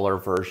smaller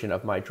version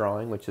of my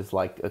drawing, which is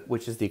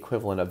the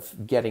equivalent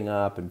of getting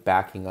up and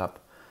backing up,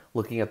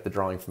 looking at the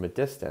drawing from a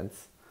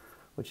distance,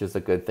 which is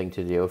a good thing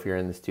to do if you're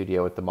in the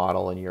studio with the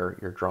model and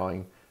you're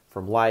drawing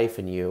from life,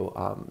 and you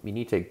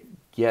need to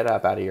get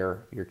up out of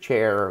your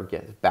chair or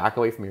get back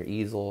away from your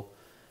easel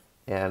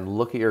and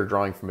look at your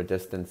drawing from a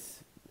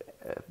distance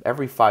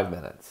every 5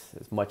 minutes,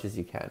 as much as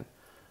you can.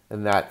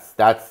 And that's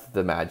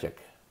the magic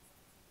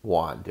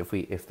wand.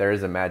 If there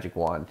is a magic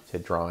wand to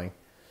drawing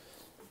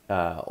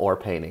or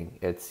painting,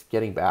 it's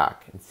getting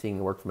back and seeing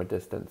the work from a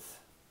distance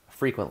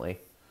frequently.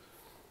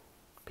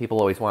 People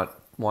always want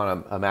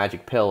a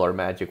magic pill or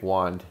magic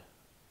wand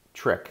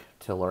trick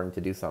to learn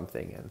to do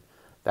something, and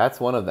that's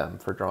one of them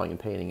for drawing and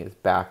painting, is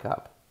back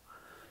up.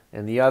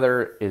 And the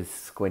other is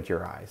squint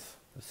your eyes.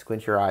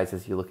 Squint your eyes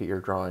as you look at your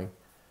drawing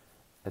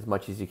as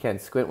much as you can.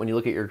 Squint when you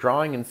look at your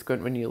drawing, and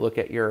squint when you look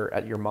at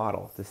your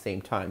model at the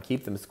same time.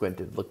 Keep them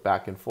squinted. Look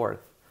back and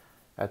forth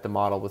at the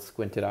model with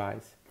squinted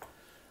eyes,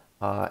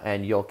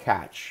 and you'll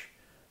catch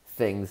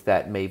things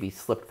that maybe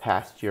slipped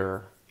past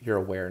your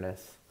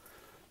awareness.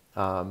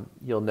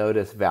 You'll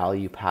notice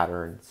value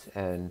patterns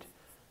and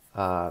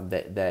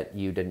that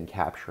you didn't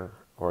capture,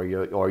 or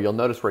you'll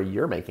notice where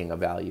you're making a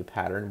value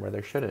pattern where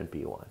there shouldn't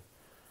be one.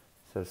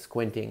 So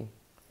squinting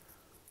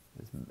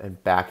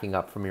and backing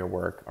up from your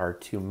work are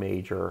two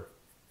major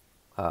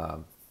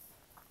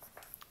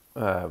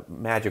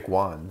magic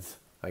wands,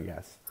 I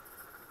guess,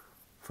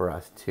 for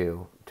us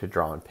to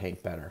draw and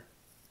paint better.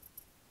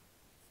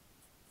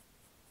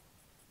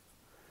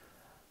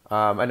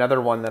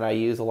 Another one that I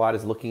use a lot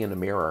is looking in a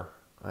mirror.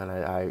 And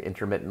I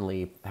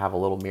intermittently have a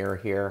little mirror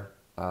here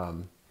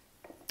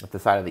at the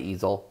side of the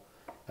easel,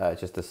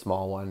 just a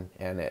small one.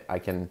 And I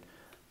can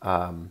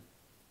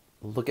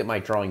look at my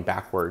drawing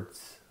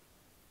backwards,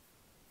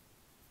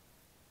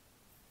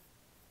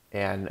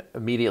 and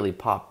immediately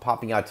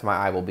popping out to my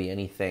eye will be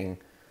anything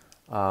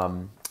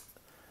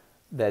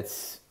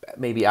that's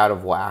maybe out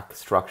of whack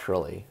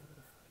structurally.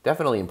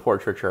 Definitely in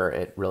portraiture,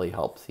 it really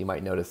helps. You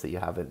might notice that you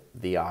have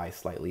the eye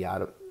slightly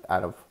out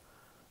of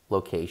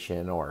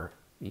location, or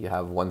you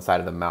have one side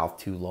of the mouth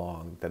too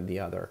long than the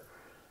other.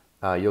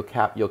 You'll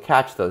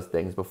catch those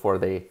things before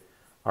they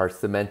are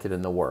cemented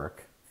in the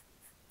work.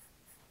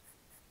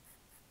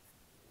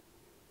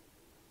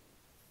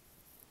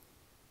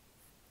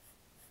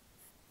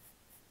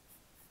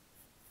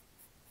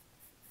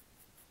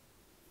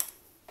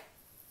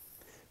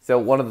 So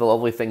one of the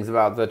lovely things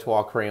about the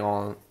Trois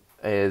Crayons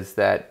is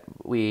that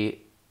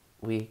we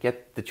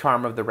get the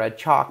charm of the red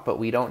chalk, but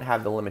we don't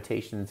have the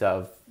limitations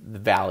of the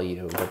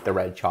value that the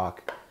red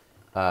chalk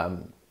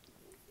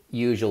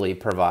usually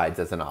provides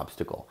as an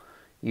obstacle.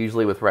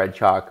 Usually with red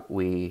chalk,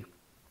 we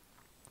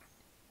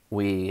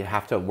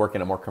have to work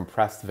in a more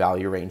compressed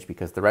value range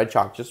because the red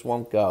chalk just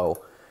won't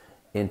go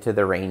into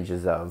the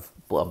ranges of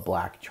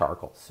black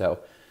charcoal. So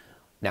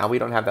now we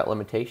don't have that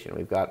limitation.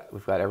 We've got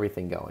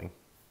everything going.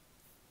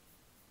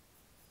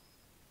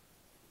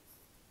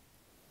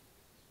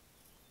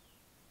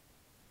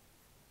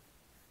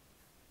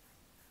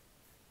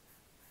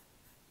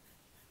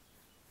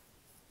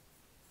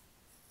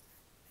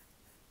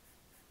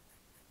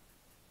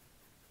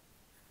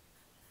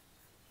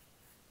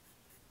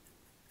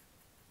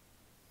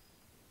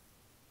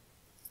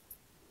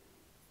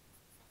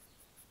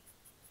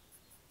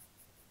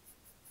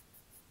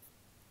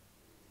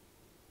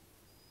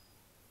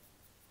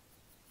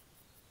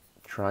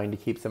 trying to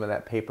keep some of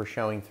that paper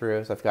showing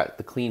through. So I've got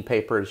the clean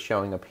paper is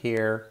showing up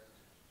here.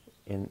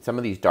 In some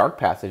of these dark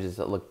passages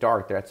that look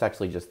dark, that's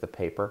actually just the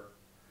paper.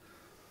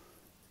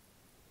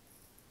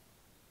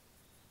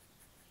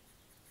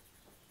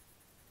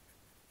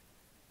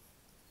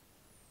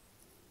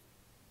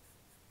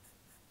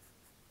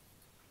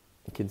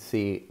 You can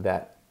see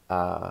that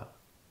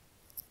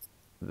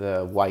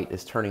the white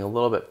is turning a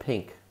little bit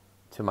pink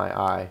to my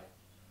eye.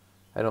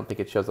 I don't think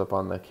it shows up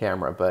on the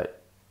camera, but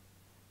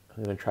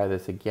I'm going to try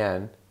this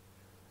again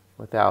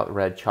without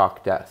red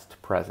chalk dust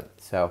present.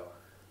 So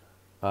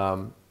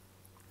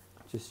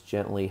just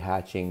gently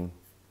hatching.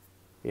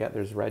 Yeah,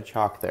 there's red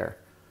chalk there.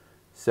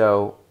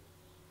 So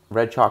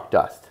red chalk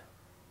dust.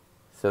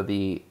 So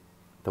the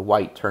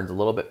white turns a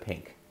little bit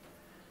pink,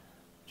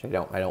 which I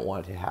don't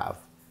want it to have.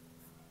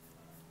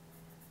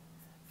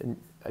 And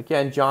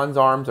again, John's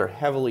arms are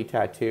heavily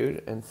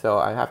tattooed, and so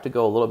I have to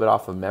go a little bit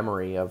off of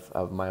memory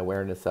of my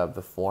awareness of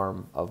the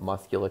form of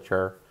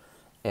musculature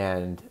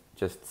and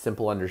just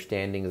simple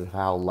understandings of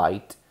how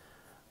light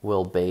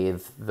will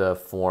bathe the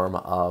form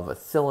of a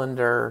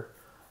cylinder,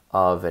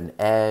 of an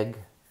egg,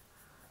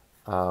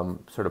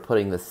 sort of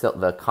putting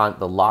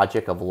the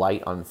logic of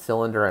light on a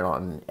cylinder and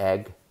on an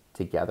egg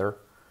together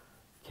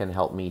can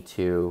help me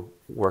to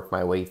work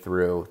my way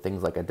through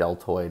things like a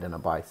deltoid and a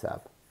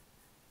bicep.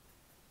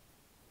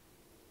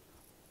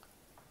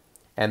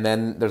 And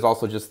then there's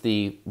also just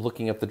the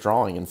looking at the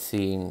drawing and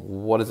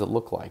seeing what does it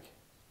look like.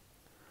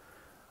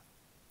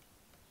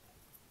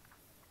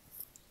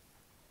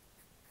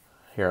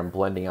 Here I'm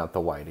blending out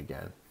the white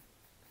again.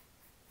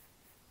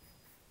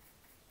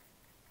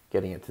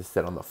 Getting it to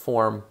sit on the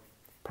form,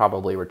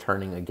 probably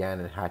returning again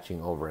and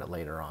hatching over it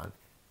later on.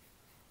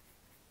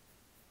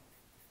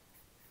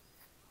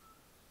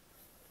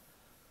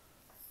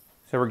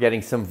 So we're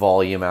getting some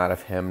volume out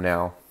of him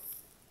now.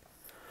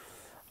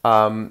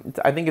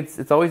 I think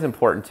it's always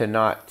important to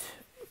not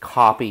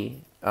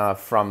copy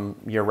from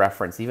your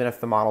reference, even if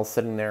the model's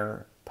sitting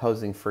there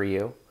posing for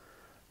you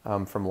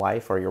from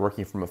life, or you're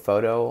working from a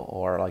photo,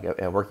 or like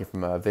working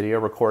from a video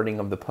recording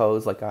of the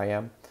pose like I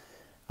am.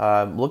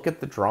 Look at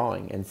the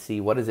drawing and see,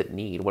 what does it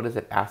need? What is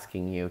it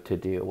asking you to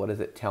do? What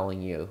is it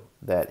telling you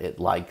that it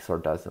likes or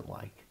doesn't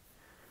like?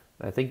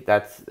 And I think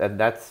that's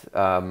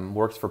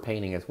works for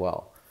painting as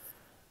well.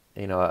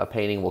 You know, a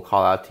painting will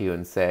call out to you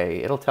and say,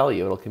 it'll tell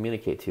you, it'll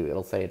communicate to you.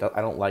 It'll say, I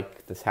don't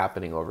like this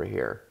happening over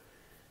here.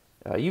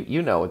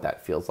 You know what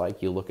that feels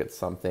like. You look at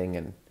something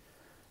and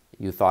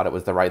you thought it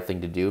was the right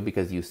thing to do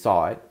because you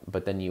saw it,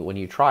 but then when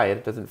you try it,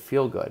 it doesn't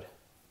feel good.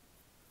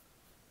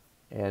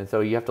 And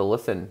so you have to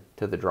listen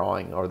to the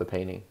drawing or the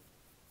painting.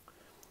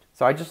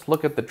 So I just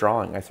look at the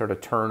drawing. I sort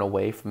of turn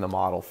away from the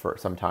model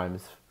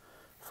sometimes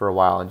for a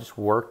while and just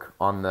work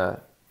on the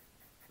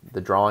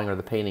drawing or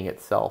the painting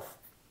itself.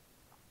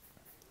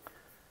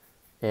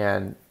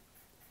 And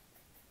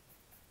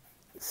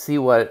see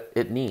what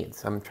it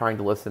needs. I'm trying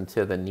to listen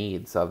to the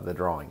needs of the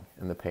drawing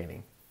and the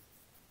painting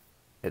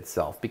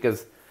itself,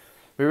 because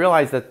we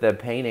realize that the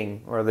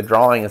painting or the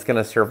drawing is going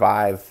to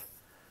survive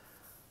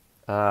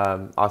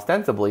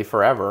ostensibly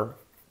forever,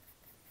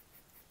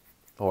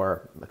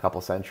 or a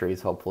couple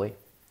centuries, hopefully,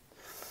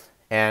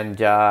 and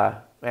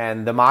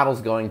the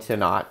model's going to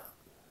not.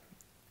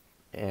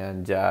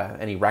 And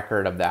any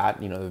record of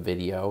that, you know, the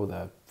video,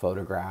 the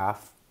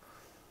photograph,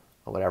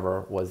 or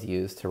whatever was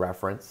used to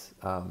reference,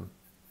 no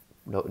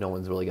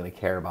one's really going to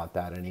care about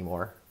that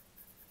anymore.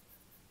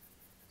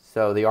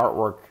 So the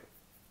artwork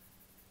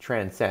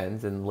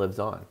transcends and lives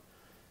on.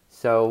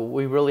 So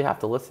we really have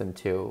to listen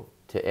to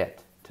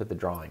it, to the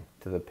drawing,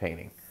 to the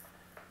painting,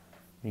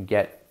 and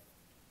get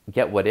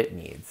what it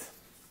needs.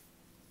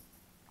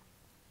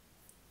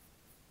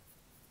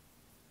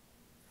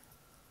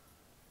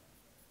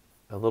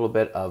 A little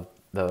bit of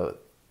the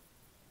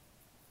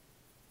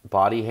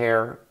body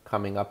hair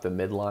coming up the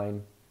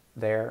midline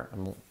there.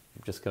 I'm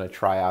just going to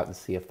try out and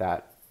see if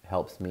that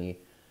helps me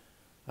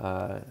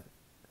to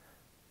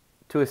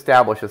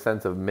establish a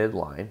sense of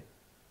midline.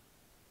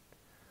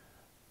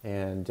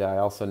 And I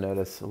also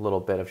notice a little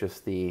bit of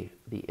just the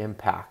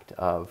impact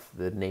of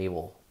the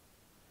navel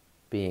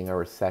being a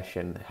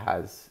recession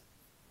has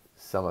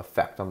some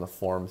effect on the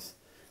forms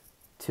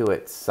to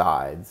its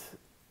sides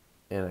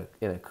in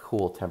a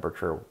cool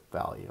temperature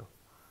value.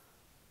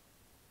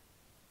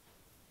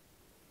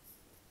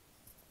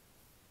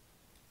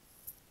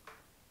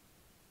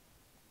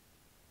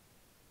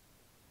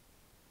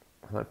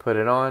 I put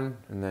it on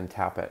and then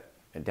tap it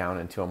down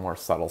into a more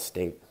subtle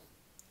state.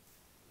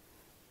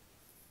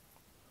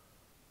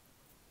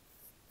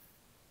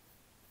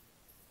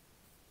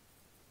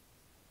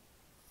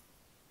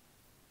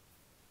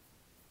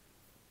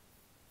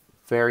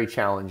 Very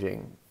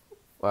challenging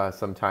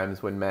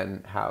sometimes when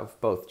men have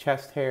both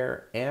chest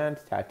hair and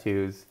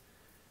tattoos.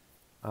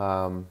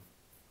 You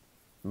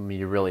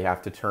really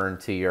have to turn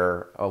to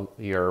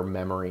your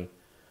memory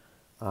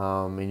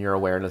and your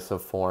awareness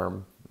of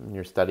form and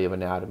your study of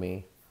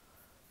anatomy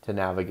to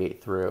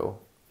navigate through,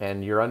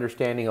 and your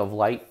understanding of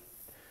light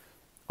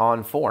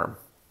on form.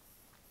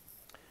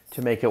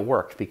 to make it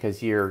work,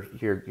 because you're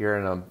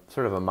in a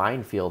sort of a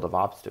minefield of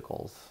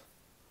obstacles.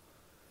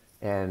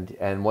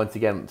 And once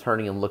again,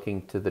 turning and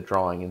looking to the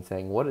drawing and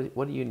saying,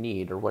 what do you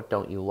need, or what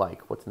don't you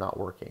like? What's not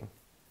working?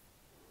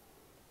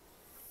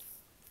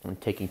 And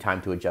taking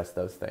time to adjust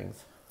those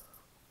things.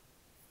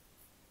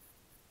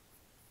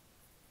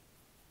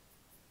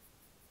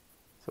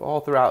 So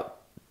all throughout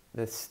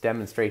this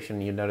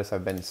demonstration, you notice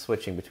I've been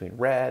switching between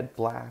red,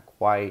 black,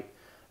 white,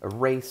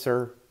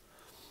 eraser.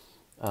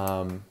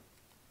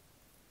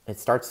 It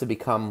starts to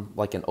become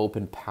like an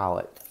open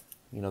palette,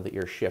 that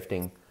you're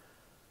shifting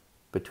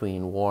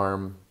between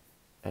warm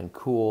and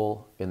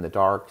cool in the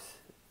darks.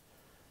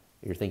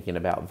 You're thinking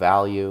about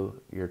value.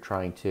 You're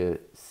trying to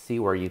see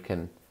where you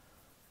can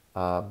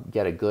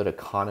get a good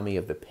economy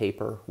of the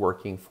paper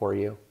working for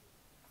you.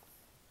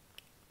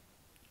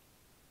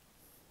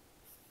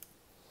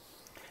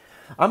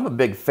 I'm a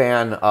big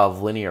fan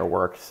of linear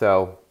work,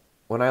 so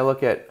when I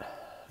look at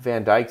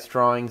Van Dyck's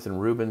drawings and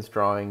Rubens'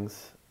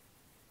 drawings,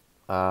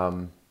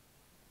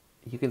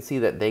 you can see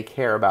that they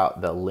care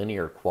about the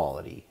linear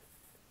quality,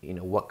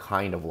 what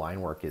kind of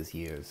line work is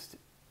used.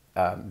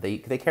 They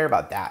care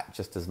about that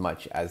just as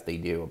much as they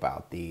do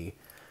about the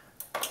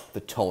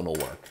tonal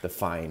work, the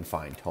fine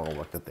tonal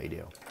work that they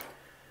do.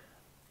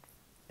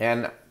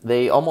 And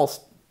they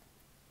almost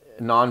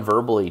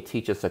non-verbally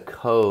teach us a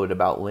code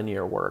about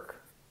linear work.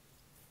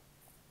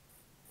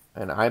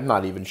 And I'm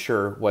not even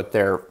sure what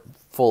they're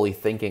fully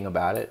thinking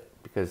about it,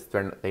 because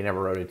they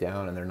never wrote it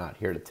down and they're not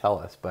here to tell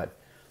us. But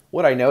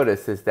what I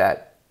notice is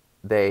that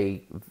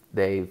they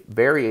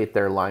variate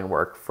their line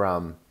work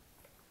from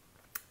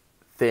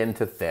thin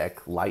to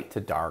thick, light to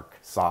dark,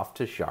 soft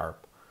to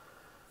sharp,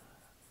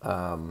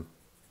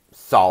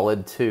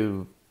 solid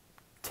to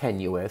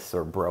tenuous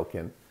or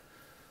broken.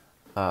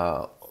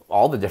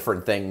 All the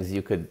different things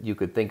you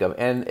could think of.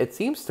 And it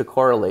seems to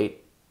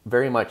correlate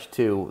very much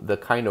to the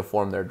kind of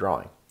form they're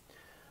drawing.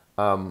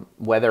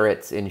 Whether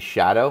it's in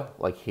shadow,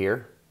 like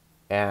here,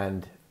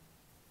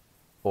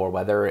 or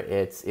whether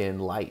it's in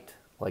light,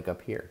 like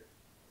up here.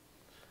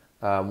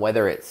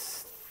 Whether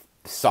it's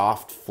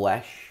soft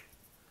flesh,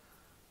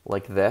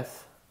 like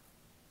this,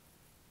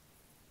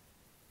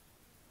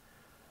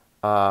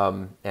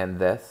 and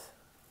this,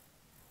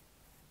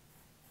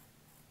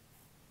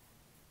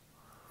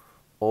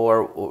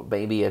 or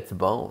maybe it's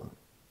bone,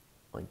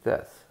 like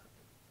this.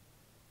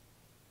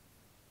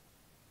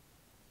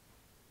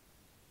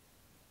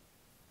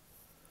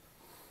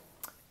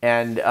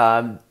 And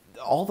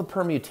all the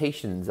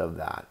permutations of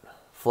that,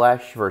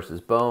 flesh versus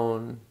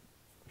bone,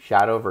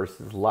 shadow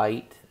versus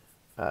light,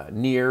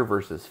 near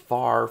versus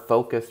far,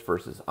 focused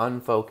versus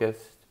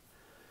unfocused,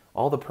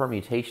 all the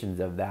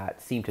permutations of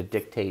that seem to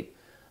dictate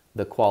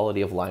the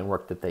quality of line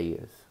work that they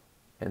use.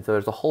 And so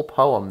there's a whole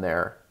poem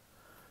there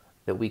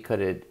that we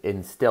could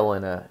instill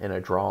in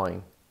a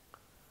drawing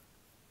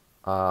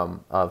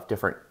of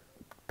different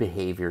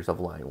behaviors of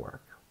line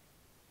work.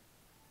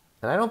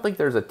 And I don't think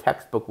there's a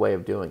textbook way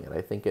of doing it.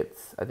 I think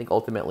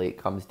ultimately it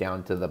comes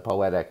down to the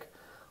poetic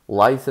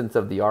license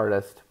of the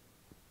artist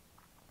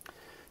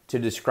to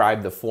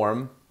describe the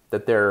form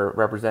that they're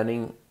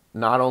representing,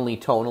 not only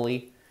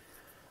tonally,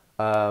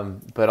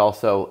 but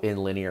also in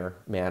linear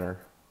manner.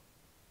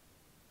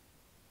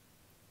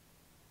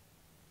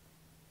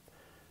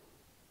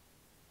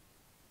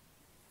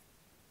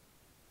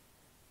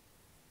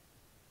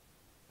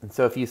 And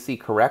so if you see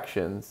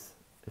corrections,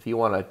 if you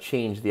want to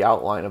change the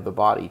outline of the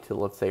body to,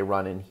 let's say,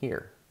 run in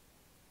here,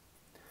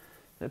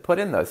 and put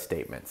in those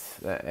statements.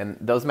 And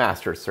those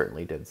masters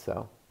certainly did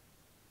so.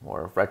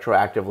 Or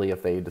retroactively,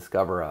 if they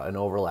discover an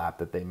overlap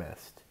that they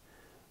missed,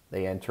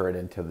 they enter it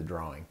into the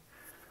drawing.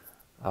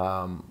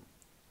 The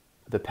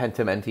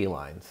pentimenti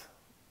lines.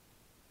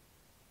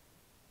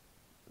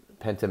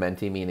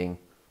 Pentimenti meaning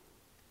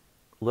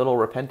little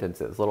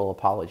repentances, little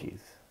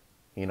apologies.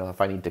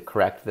 If I need to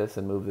correct this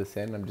and move this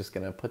in, I'm just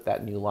going to put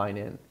that new line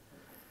in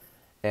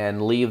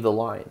and leave the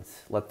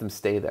lines. Let them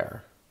stay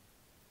there.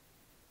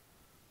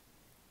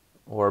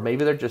 Or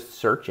maybe they're just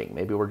searching.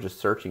 Maybe we're just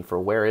searching for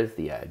where is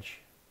the edge.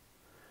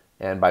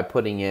 And by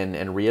putting in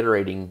and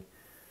reiterating,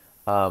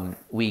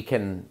 we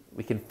can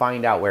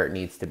find out where it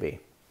needs to be.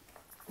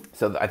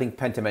 So I think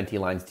pentimenti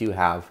lines do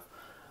have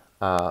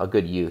a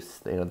good use.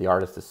 The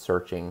artist is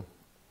searching,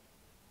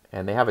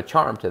 and they have a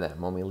charm to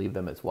them when we leave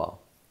them as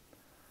well.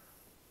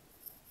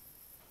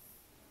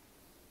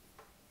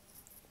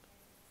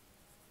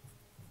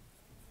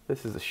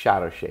 This is a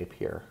shadow shape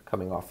here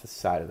coming off the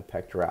side of the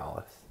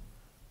pectoralis.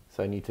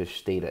 So I need to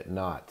state it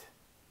not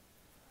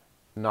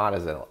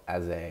as a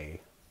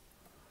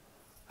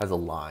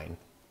line,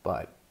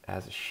 but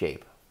as a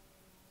shape.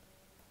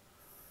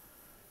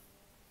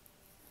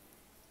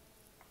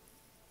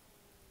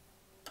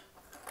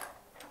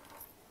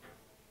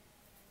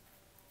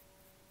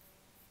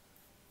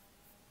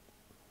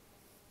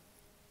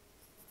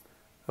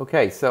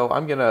 Okay, so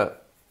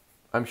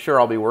I'm sure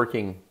I'll be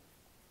working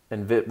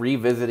and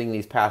revisiting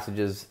these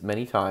passages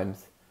many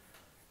times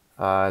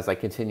as I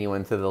continue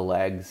into the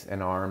legs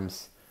and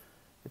arms.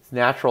 It's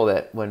natural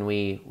that when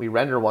we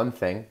render one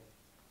thing,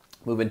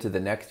 move into the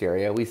next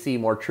area, we see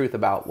more truth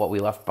about what we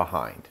left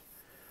behind.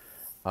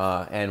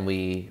 And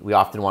we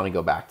often want to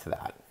go back to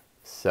that.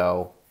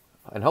 So,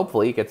 and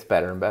hopefully it gets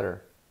better and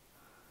better.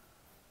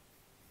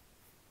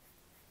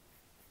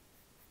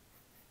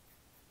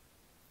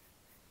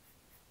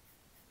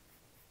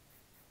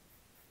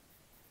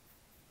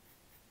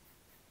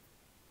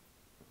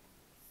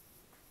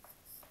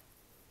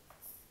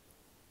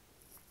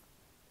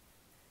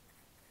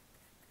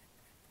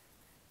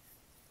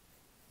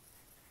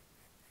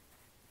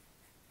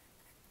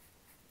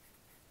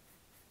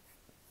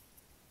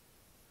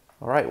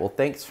 All right, well,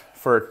 thanks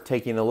for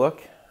taking a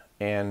look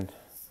and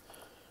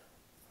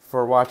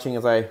for watching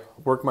as I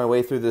work my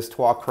way through this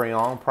Trois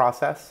Crayon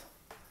process.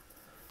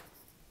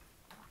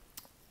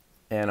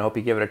 And I hope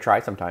you give it a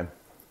try sometime.